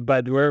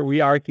 but we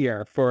are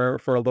here for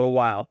a little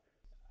while.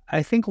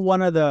 I think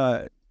one of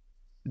the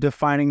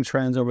defining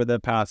trends over the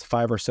past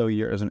 5 or so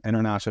years in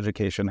international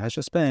education has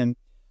just been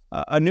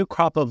a new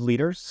crop of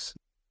leaders,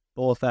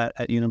 both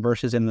at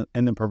universities and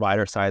the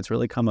provider sides,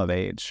 really come of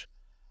age.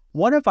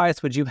 What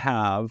advice would you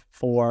have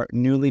for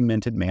newly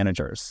minted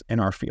managers in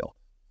our field?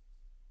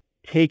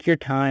 take your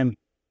time,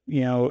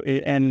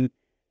 and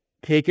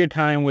take your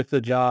time with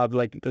the job.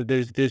 Like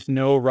there's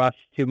no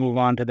rush to move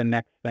on to the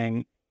next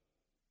thing.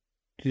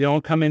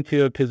 Don't come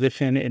into a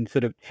position and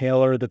sort of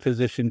tailor the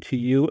position to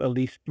you, at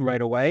least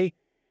right away.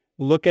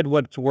 Look at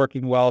what's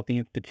working well at the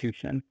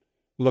institution.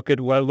 Look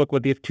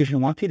what the institution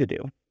wants you to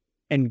do,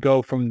 and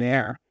go from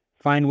there.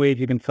 Find ways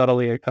you can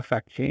subtly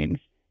affect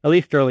change, at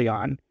least early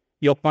on.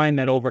 You'll find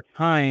that over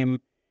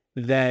time,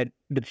 that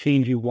the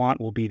change you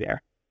want will be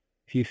there.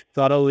 If you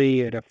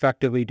subtly and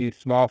effectively do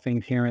small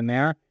things here and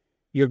there,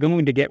 you're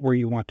going to get where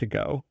you want to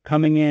go.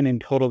 Coming in and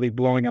totally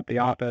blowing up the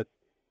office,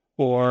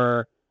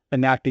 or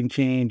enacting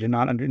change and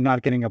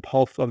not getting a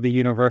pulse of the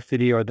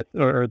university or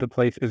the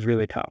place is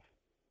really tough.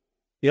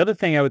 The other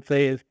thing I would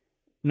say is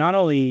not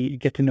only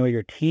get to know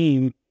your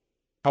team,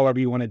 however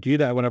you want to do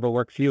that, whatever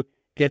works for you,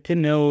 get to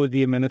know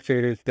the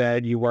administrators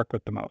that you work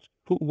with the most.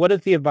 What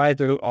is the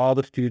advisor who all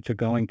the students are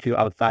going to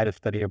outside of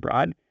study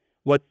abroad?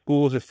 What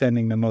schools are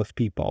sending the most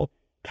people?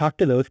 Talk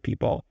to those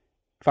people.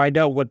 Find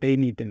out what they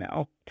need to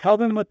know. Tell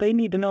them what they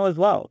need to know as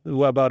well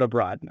about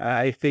abroad.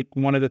 I think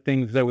one of the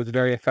things that was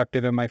very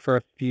effective in my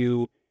first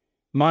few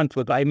months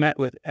was I met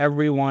with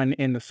everyone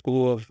in the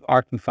School of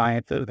Arts and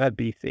Sciences at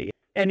BC.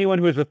 Anyone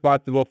who was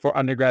responsible for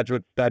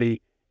undergraduate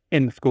study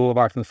in the School of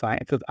Arts and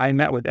Sciences. I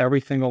met with every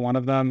single one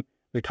of them.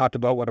 We talked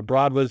about what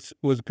abroad was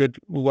good,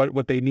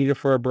 what they needed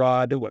for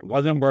abroad, what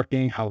wasn't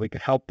working, how we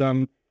could help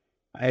them.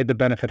 I had the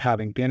benefit of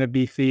having been at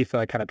BC, so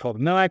I kind of told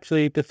them, no,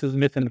 actually, this is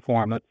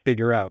misinformed. Let's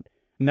figure out.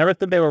 Never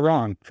said they were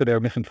wrong, so they were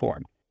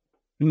misinformed.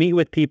 Meet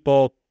with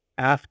people,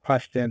 ask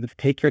questions,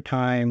 take your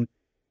time,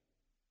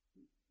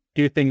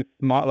 do things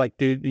small,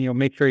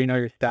 make sure you know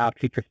your staff,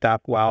 treat your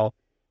staff well,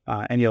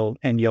 and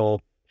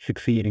you'll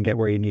succeed and get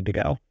where you need to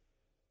go.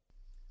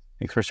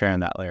 Thanks for sharing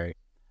that, Larry.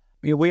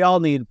 We all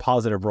need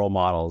positive role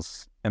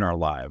models in our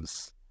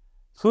lives.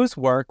 Whose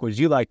work would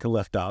you like to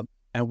lift up,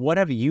 and what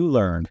have you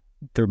learned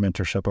through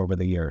mentorship over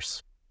the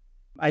years?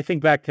 I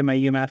think back to my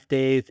UMass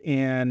days,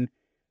 and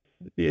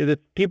the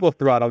people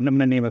throughout, I'm going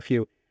to name a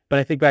few, but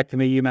I think back to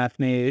my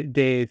UMass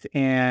days,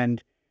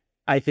 and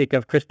I think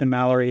of Kristen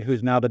Mallory,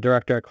 who's now the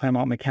director at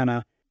Claremont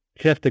McKenna,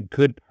 just a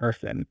good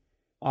person,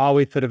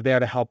 always sort of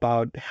there to help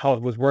out,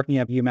 was working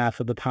at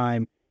UMass at the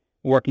time,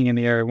 working in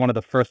the area, one of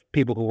the first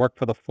people who worked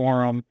for the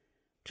forum,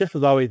 just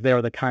was always there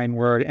with a kind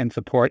word and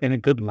support and a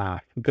good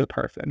laugh, a good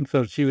person.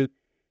 So she was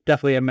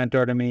definitely a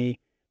mentor to me.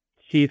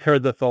 She's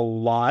heard this a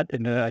lot,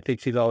 and I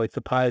think she's always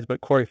surprised, but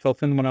Corey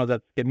Filson, when I was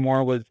at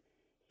Skidmore, was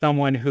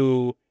someone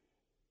who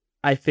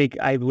I think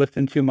I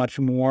listened to much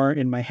more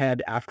in my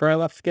head after I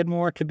left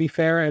Skidmore, to be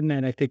fair, and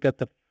I think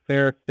that's a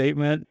fair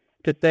statement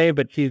to say,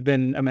 but she's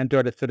been a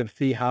mentor to sort of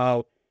see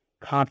how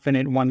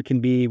confident one can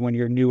be when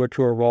you're newer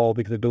to a role,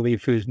 because I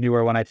believe she was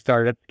newer when I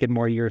started at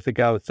Skidmore years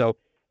ago. So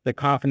the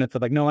confidence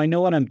of no, I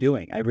know what I'm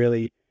doing, I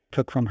really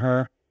took from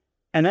her.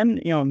 And then,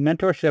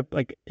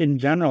 mentorship, in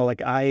general,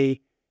 I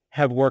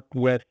have worked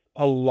with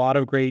a lot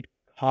of great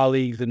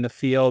colleagues in the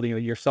field,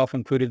 yourself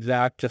included,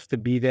 Zac, just to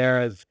be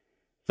there as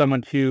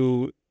someone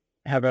to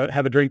have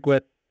a drink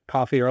with,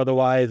 coffee or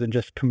otherwise, and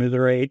just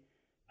commiserate.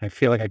 I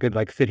feel like I could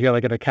sit here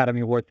like an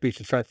Academy Award speech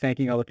and start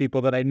thanking all the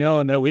people that I know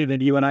and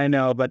that you and I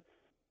know, but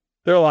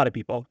there are a lot of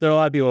people. There are a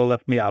lot of people who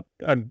lift me up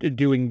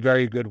doing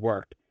very good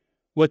work.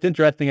 What's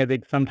interesting, I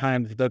think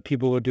sometimes the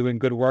people who are doing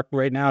good work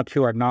right now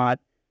too are not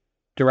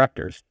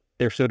directors.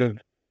 They're sort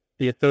of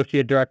the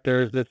associate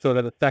directors, the sort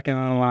of the second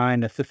on the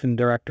line, assistant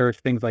directors,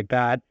 things like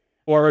that,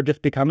 or are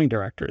just becoming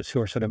directors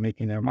who are sort of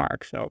making their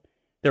mark. So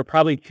there are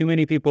probably too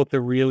many people to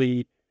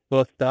really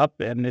lift up,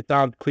 and it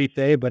sounds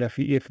cliche, but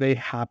if they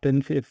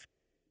happen, if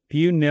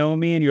you know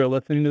me and you're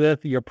listening to this,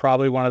 you're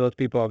probably one of those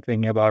people I'm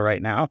thinking about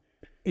right now.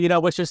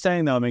 What you're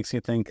saying, though, makes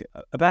me think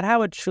about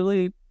how it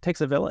truly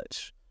takes a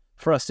village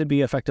for us to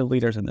be effective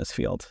leaders in this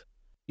field.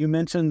 You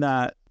mentioned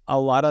that a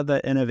lot of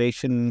the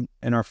innovation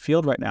in our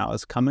field right now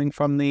is coming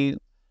from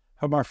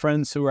our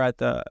friends who are at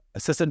the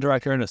assistant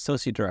director and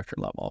associate director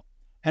level.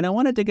 And I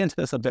want to dig into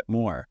this a bit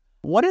more.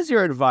 What is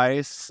your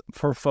advice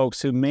for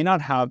folks who may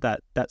not have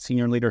that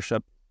senior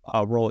leadership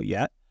role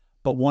yet,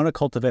 but want to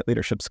cultivate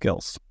leadership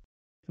skills?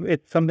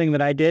 It's something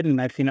that I did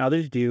and I've seen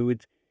others do.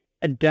 It's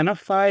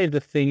identify the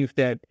things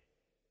that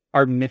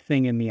are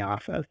missing in the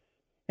office.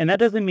 And that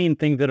doesn't mean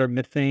things that are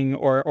missing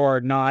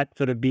or not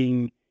sort of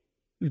being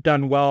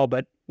done well,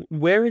 but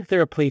where is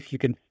there a place you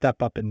can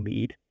step up and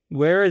lead?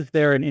 Where is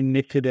there an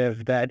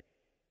initiative that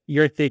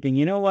you're thinking,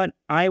 you know what,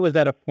 I was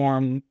at a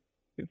forum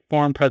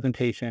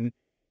presentation,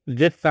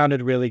 this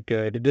sounded really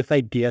good, this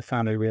idea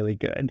sounded really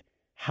good.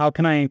 How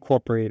can I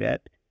incorporate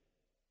it?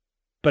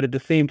 But at the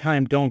same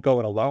time, don't go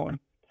it alone.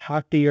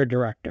 Talk to your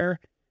director.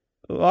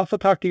 Also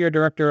talk to your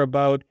director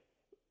about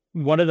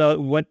what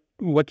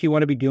do you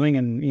want to be doing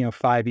in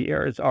 5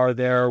 years? Are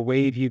there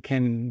ways you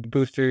can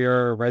boost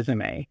your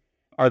resume?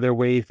 Are there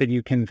ways that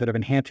you can sort of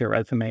enhance your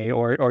resume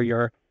or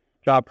your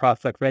job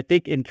prospects? But I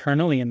think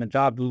internally in the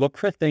job, look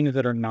for things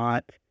that are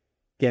not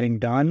getting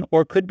done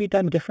or could be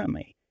done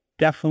differently.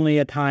 Definitely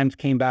at times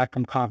came back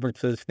from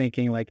conferences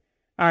thinking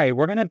all right,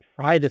 we're going to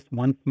try this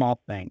one small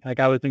thing.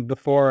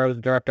 Before I was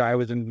a director, I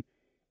was in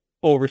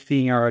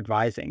overseeing our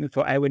advising.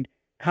 So I would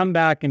come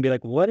back and be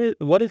like, what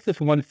is this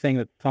one thing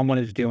that someone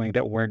is doing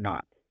that we're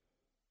not?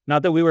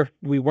 Not that we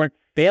weren't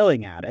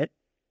failing at it.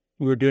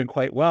 We were doing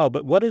quite well,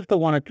 but what are these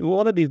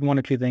one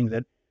or two things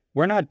that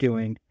we're not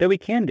doing that we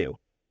can do?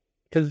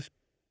 Because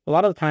a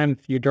lot of the times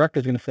your director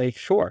is going to say,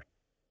 sure,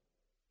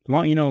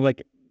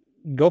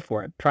 go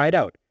for it, try it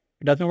out.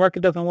 If it doesn't work, it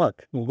doesn't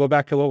work. We'll go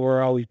back to what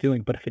we're always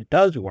doing. But if it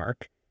does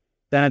work,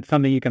 then it's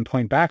something you can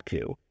point back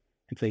to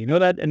and say,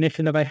 that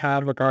initiative I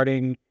had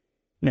regarding,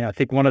 I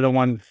think one of the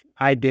ones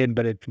I did,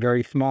 but it's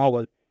very small,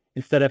 was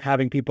instead of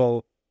having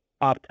people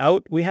opt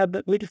out, we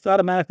just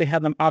automatically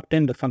had them opt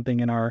into something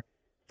in our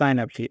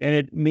sign-up sheet, and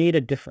it made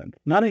a difference.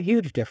 Not a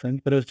huge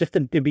difference, but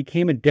it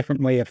became a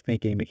different way of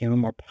thinking, became a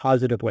more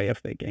positive way of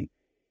thinking.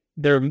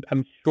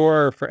 I'm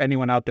sure for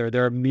anyone out there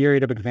are a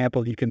myriad of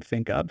examples you can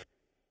think of.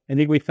 I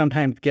think we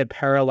sometimes get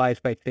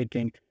paralyzed by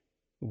thinking,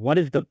 what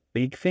is the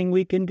big thing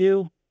we can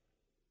do?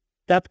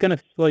 That's going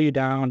to slow you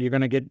down. You're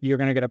going to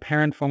get a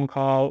parent phone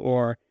call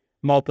or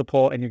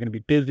multiple, and you're going to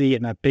be busy,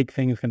 and that big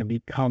thing is going to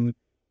become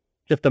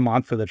just a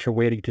monster that you're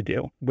waiting to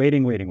do.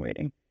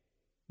 Waiting.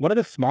 What are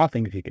the small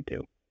things you could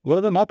do? What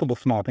are the multiple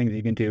small things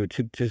you can do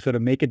to sort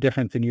of make a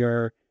difference in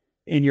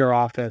your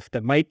office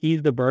that might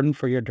ease the burden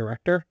for your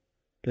director?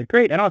 Like,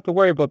 great, I don't have to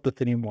worry about this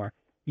anymore.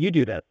 You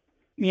do this.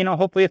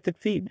 Hopefully it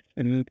succeeds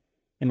and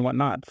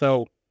whatnot.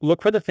 So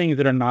look for the things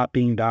that are not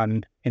being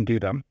done and do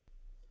them.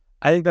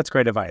 I think that's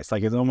great advice.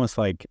 Like, it's almost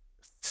like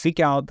seek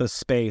out the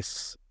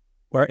space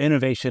where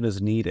innovation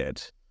is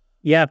needed.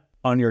 Yeah.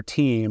 On your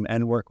team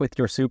and work with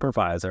your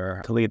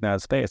supervisor to lead in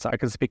that space. I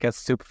can speak as a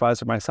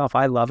supervisor myself.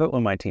 I love it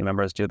when my team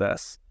members do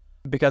this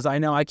because I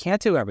know I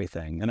can't do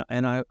everything,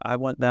 and I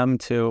want them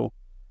to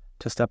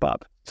step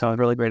up. So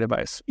really great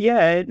advice.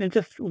 Yeah, and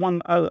just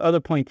one other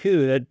point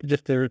too, that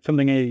just there's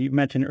something you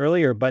mentioned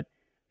earlier, but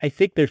I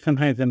think there's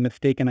sometimes a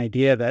mistaken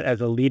idea that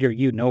as a leader,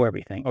 you know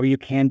everything or you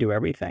can do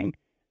everything.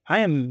 I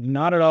am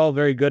not at all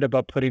very good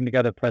about putting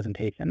together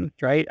presentations,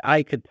 right?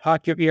 I could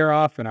talk your ear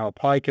off and I'll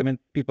probably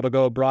convince people to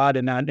go abroad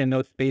and not in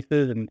those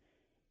spaces. And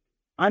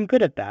I'm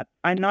good at that.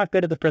 I'm not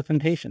good at the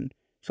presentation.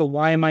 So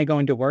why am I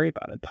going to worry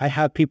about it? I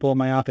have people in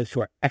my office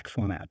who are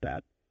excellent at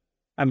that.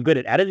 I'm good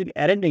at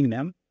editing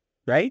them,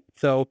 right?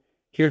 So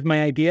here's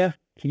my idea.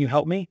 Can you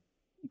help me?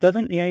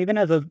 Doesn't, even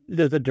as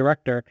a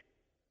director,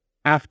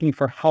 asking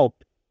for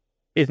help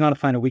is not a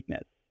sign of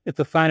weakness. It's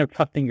a sign of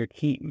trusting your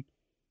team.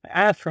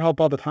 I ask for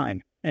help all the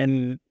time.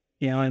 And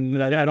I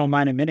don't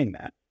mind admitting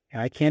that.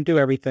 I can't do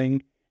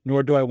everything,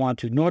 nor do I want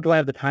to, nor do I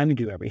have the time to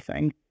do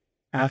everything.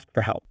 Ask for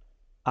help.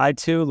 I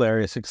too,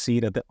 Larry,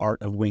 succeed at the art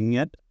of winging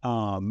it.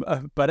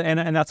 But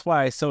that's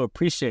why I so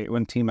appreciate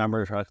when team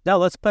members are like, no,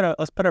 let's put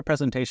a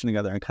presentation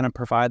together and kind of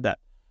provide that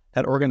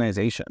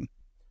organization.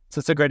 So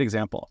it's a great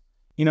example.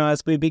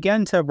 As we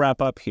begin to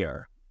wrap up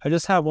here, I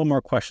just have one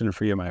more question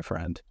for you, my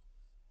friend.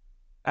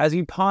 As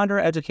you ponder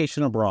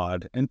education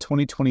abroad in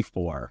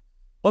 2024,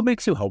 what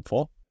makes you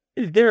hopeful?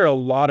 There are a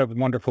lot of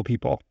wonderful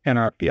people in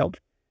our field.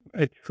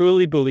 I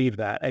truly believe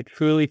that. I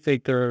truly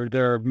think there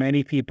are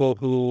many people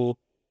who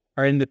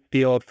are in the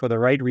field for the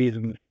right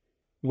reasons,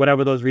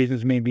 whatever those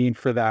reasons may mean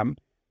for them,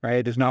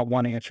 right? There's not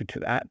one answer to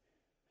that.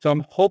 So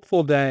I'm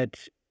hopeful that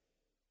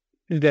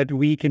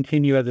we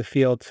continue as a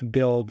field to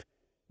build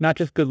not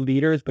just good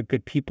leaders, but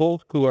good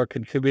people who are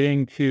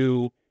contributing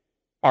to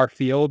our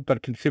field,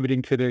 but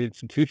contributing to their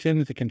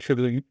institutions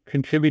and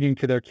contributing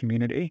to their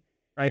community.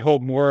 I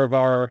hope more of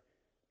our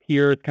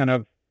peers kind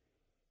of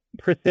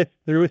persist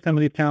through some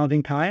of these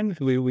challenging times.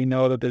 We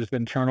know that there's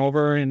been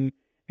turnover and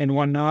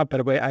whatnot,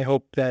 but I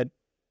hope that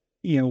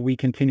we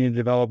continue to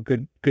develop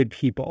good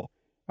people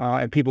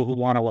and people who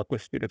want to work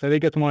with students. I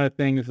think it's one of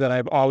the things that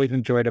I've always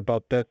enjoyed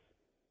about this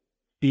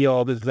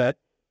field is that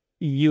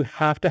you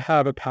have to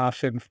have a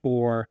passion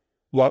for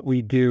what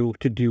we do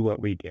to do what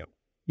we do.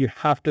 You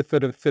have to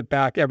sort of sit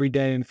back every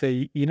day and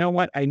say, you know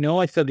what? I know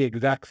I said the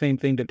exact same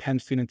thing to 10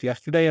 students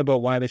yesterday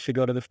about why they should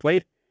go to this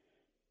place,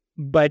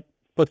 but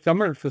for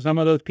some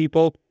of those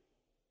people,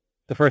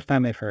 the first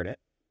time they've heard it.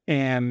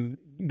 And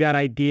that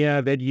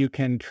idea that you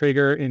can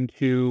trigger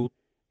into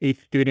a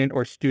student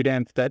or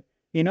students that,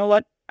 you know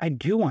what, I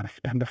do want to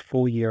spend a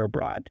full year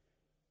abroad,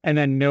 and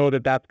then know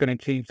that that's going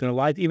to change their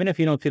lives. Even if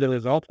you don't see the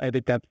results, I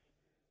think that's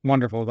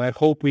wonderful. I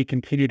hope we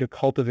continue to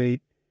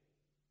cultivate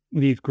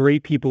these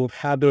great people who've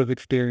had those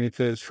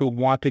experiences, who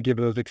want to give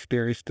those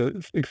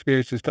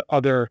experiences to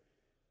other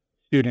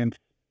students,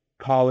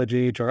 college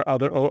age or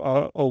other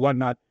or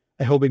whatnot.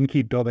 I hope we can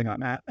keep building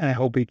on that, and I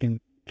hope we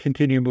can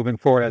continue moving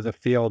forward as a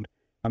field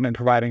and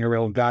providing a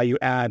real value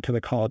add to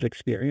the college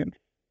experience.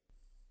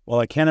 Well,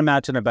 I can't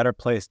imagine a better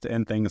place to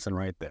end things than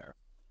right there.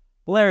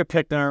 Larry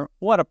Pickener,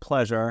 what a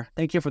pleasure.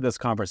 Thank you for this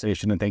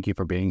conversation, and thank you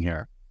for being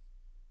here.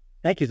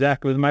 Thank you, Zach.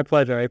 It was my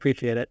pleasure. I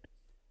appreciate it.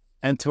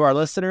 And to our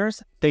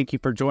listeners, thank you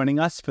for joining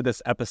us for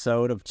this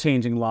episode of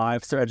Changing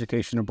Lives Through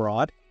Education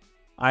Abroad.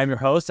 I'm your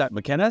host, Zac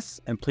Macinnes,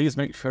 and please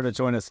make sure to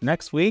join us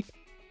next week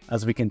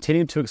as we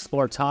continue to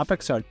explore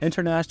topics on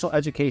international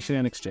education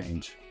and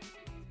exchange.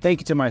 Thank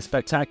you to my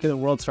spectacular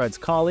World Strides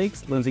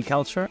colleagues, Lindsay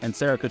Kelcher and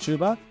Sarah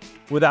Kachuba,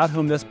 without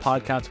whom this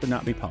podcast would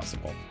not be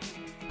possible.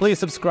 Please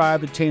subscribe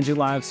to Changing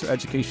Lives Through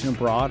Education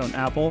Abroad on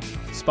Apple,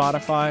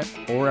 Spotify,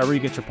 or wherever you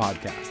get your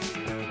podcasts.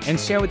 And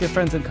share with your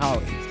friends and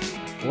colleagues.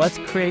 Let's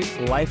create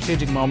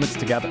life-changing moments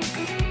together.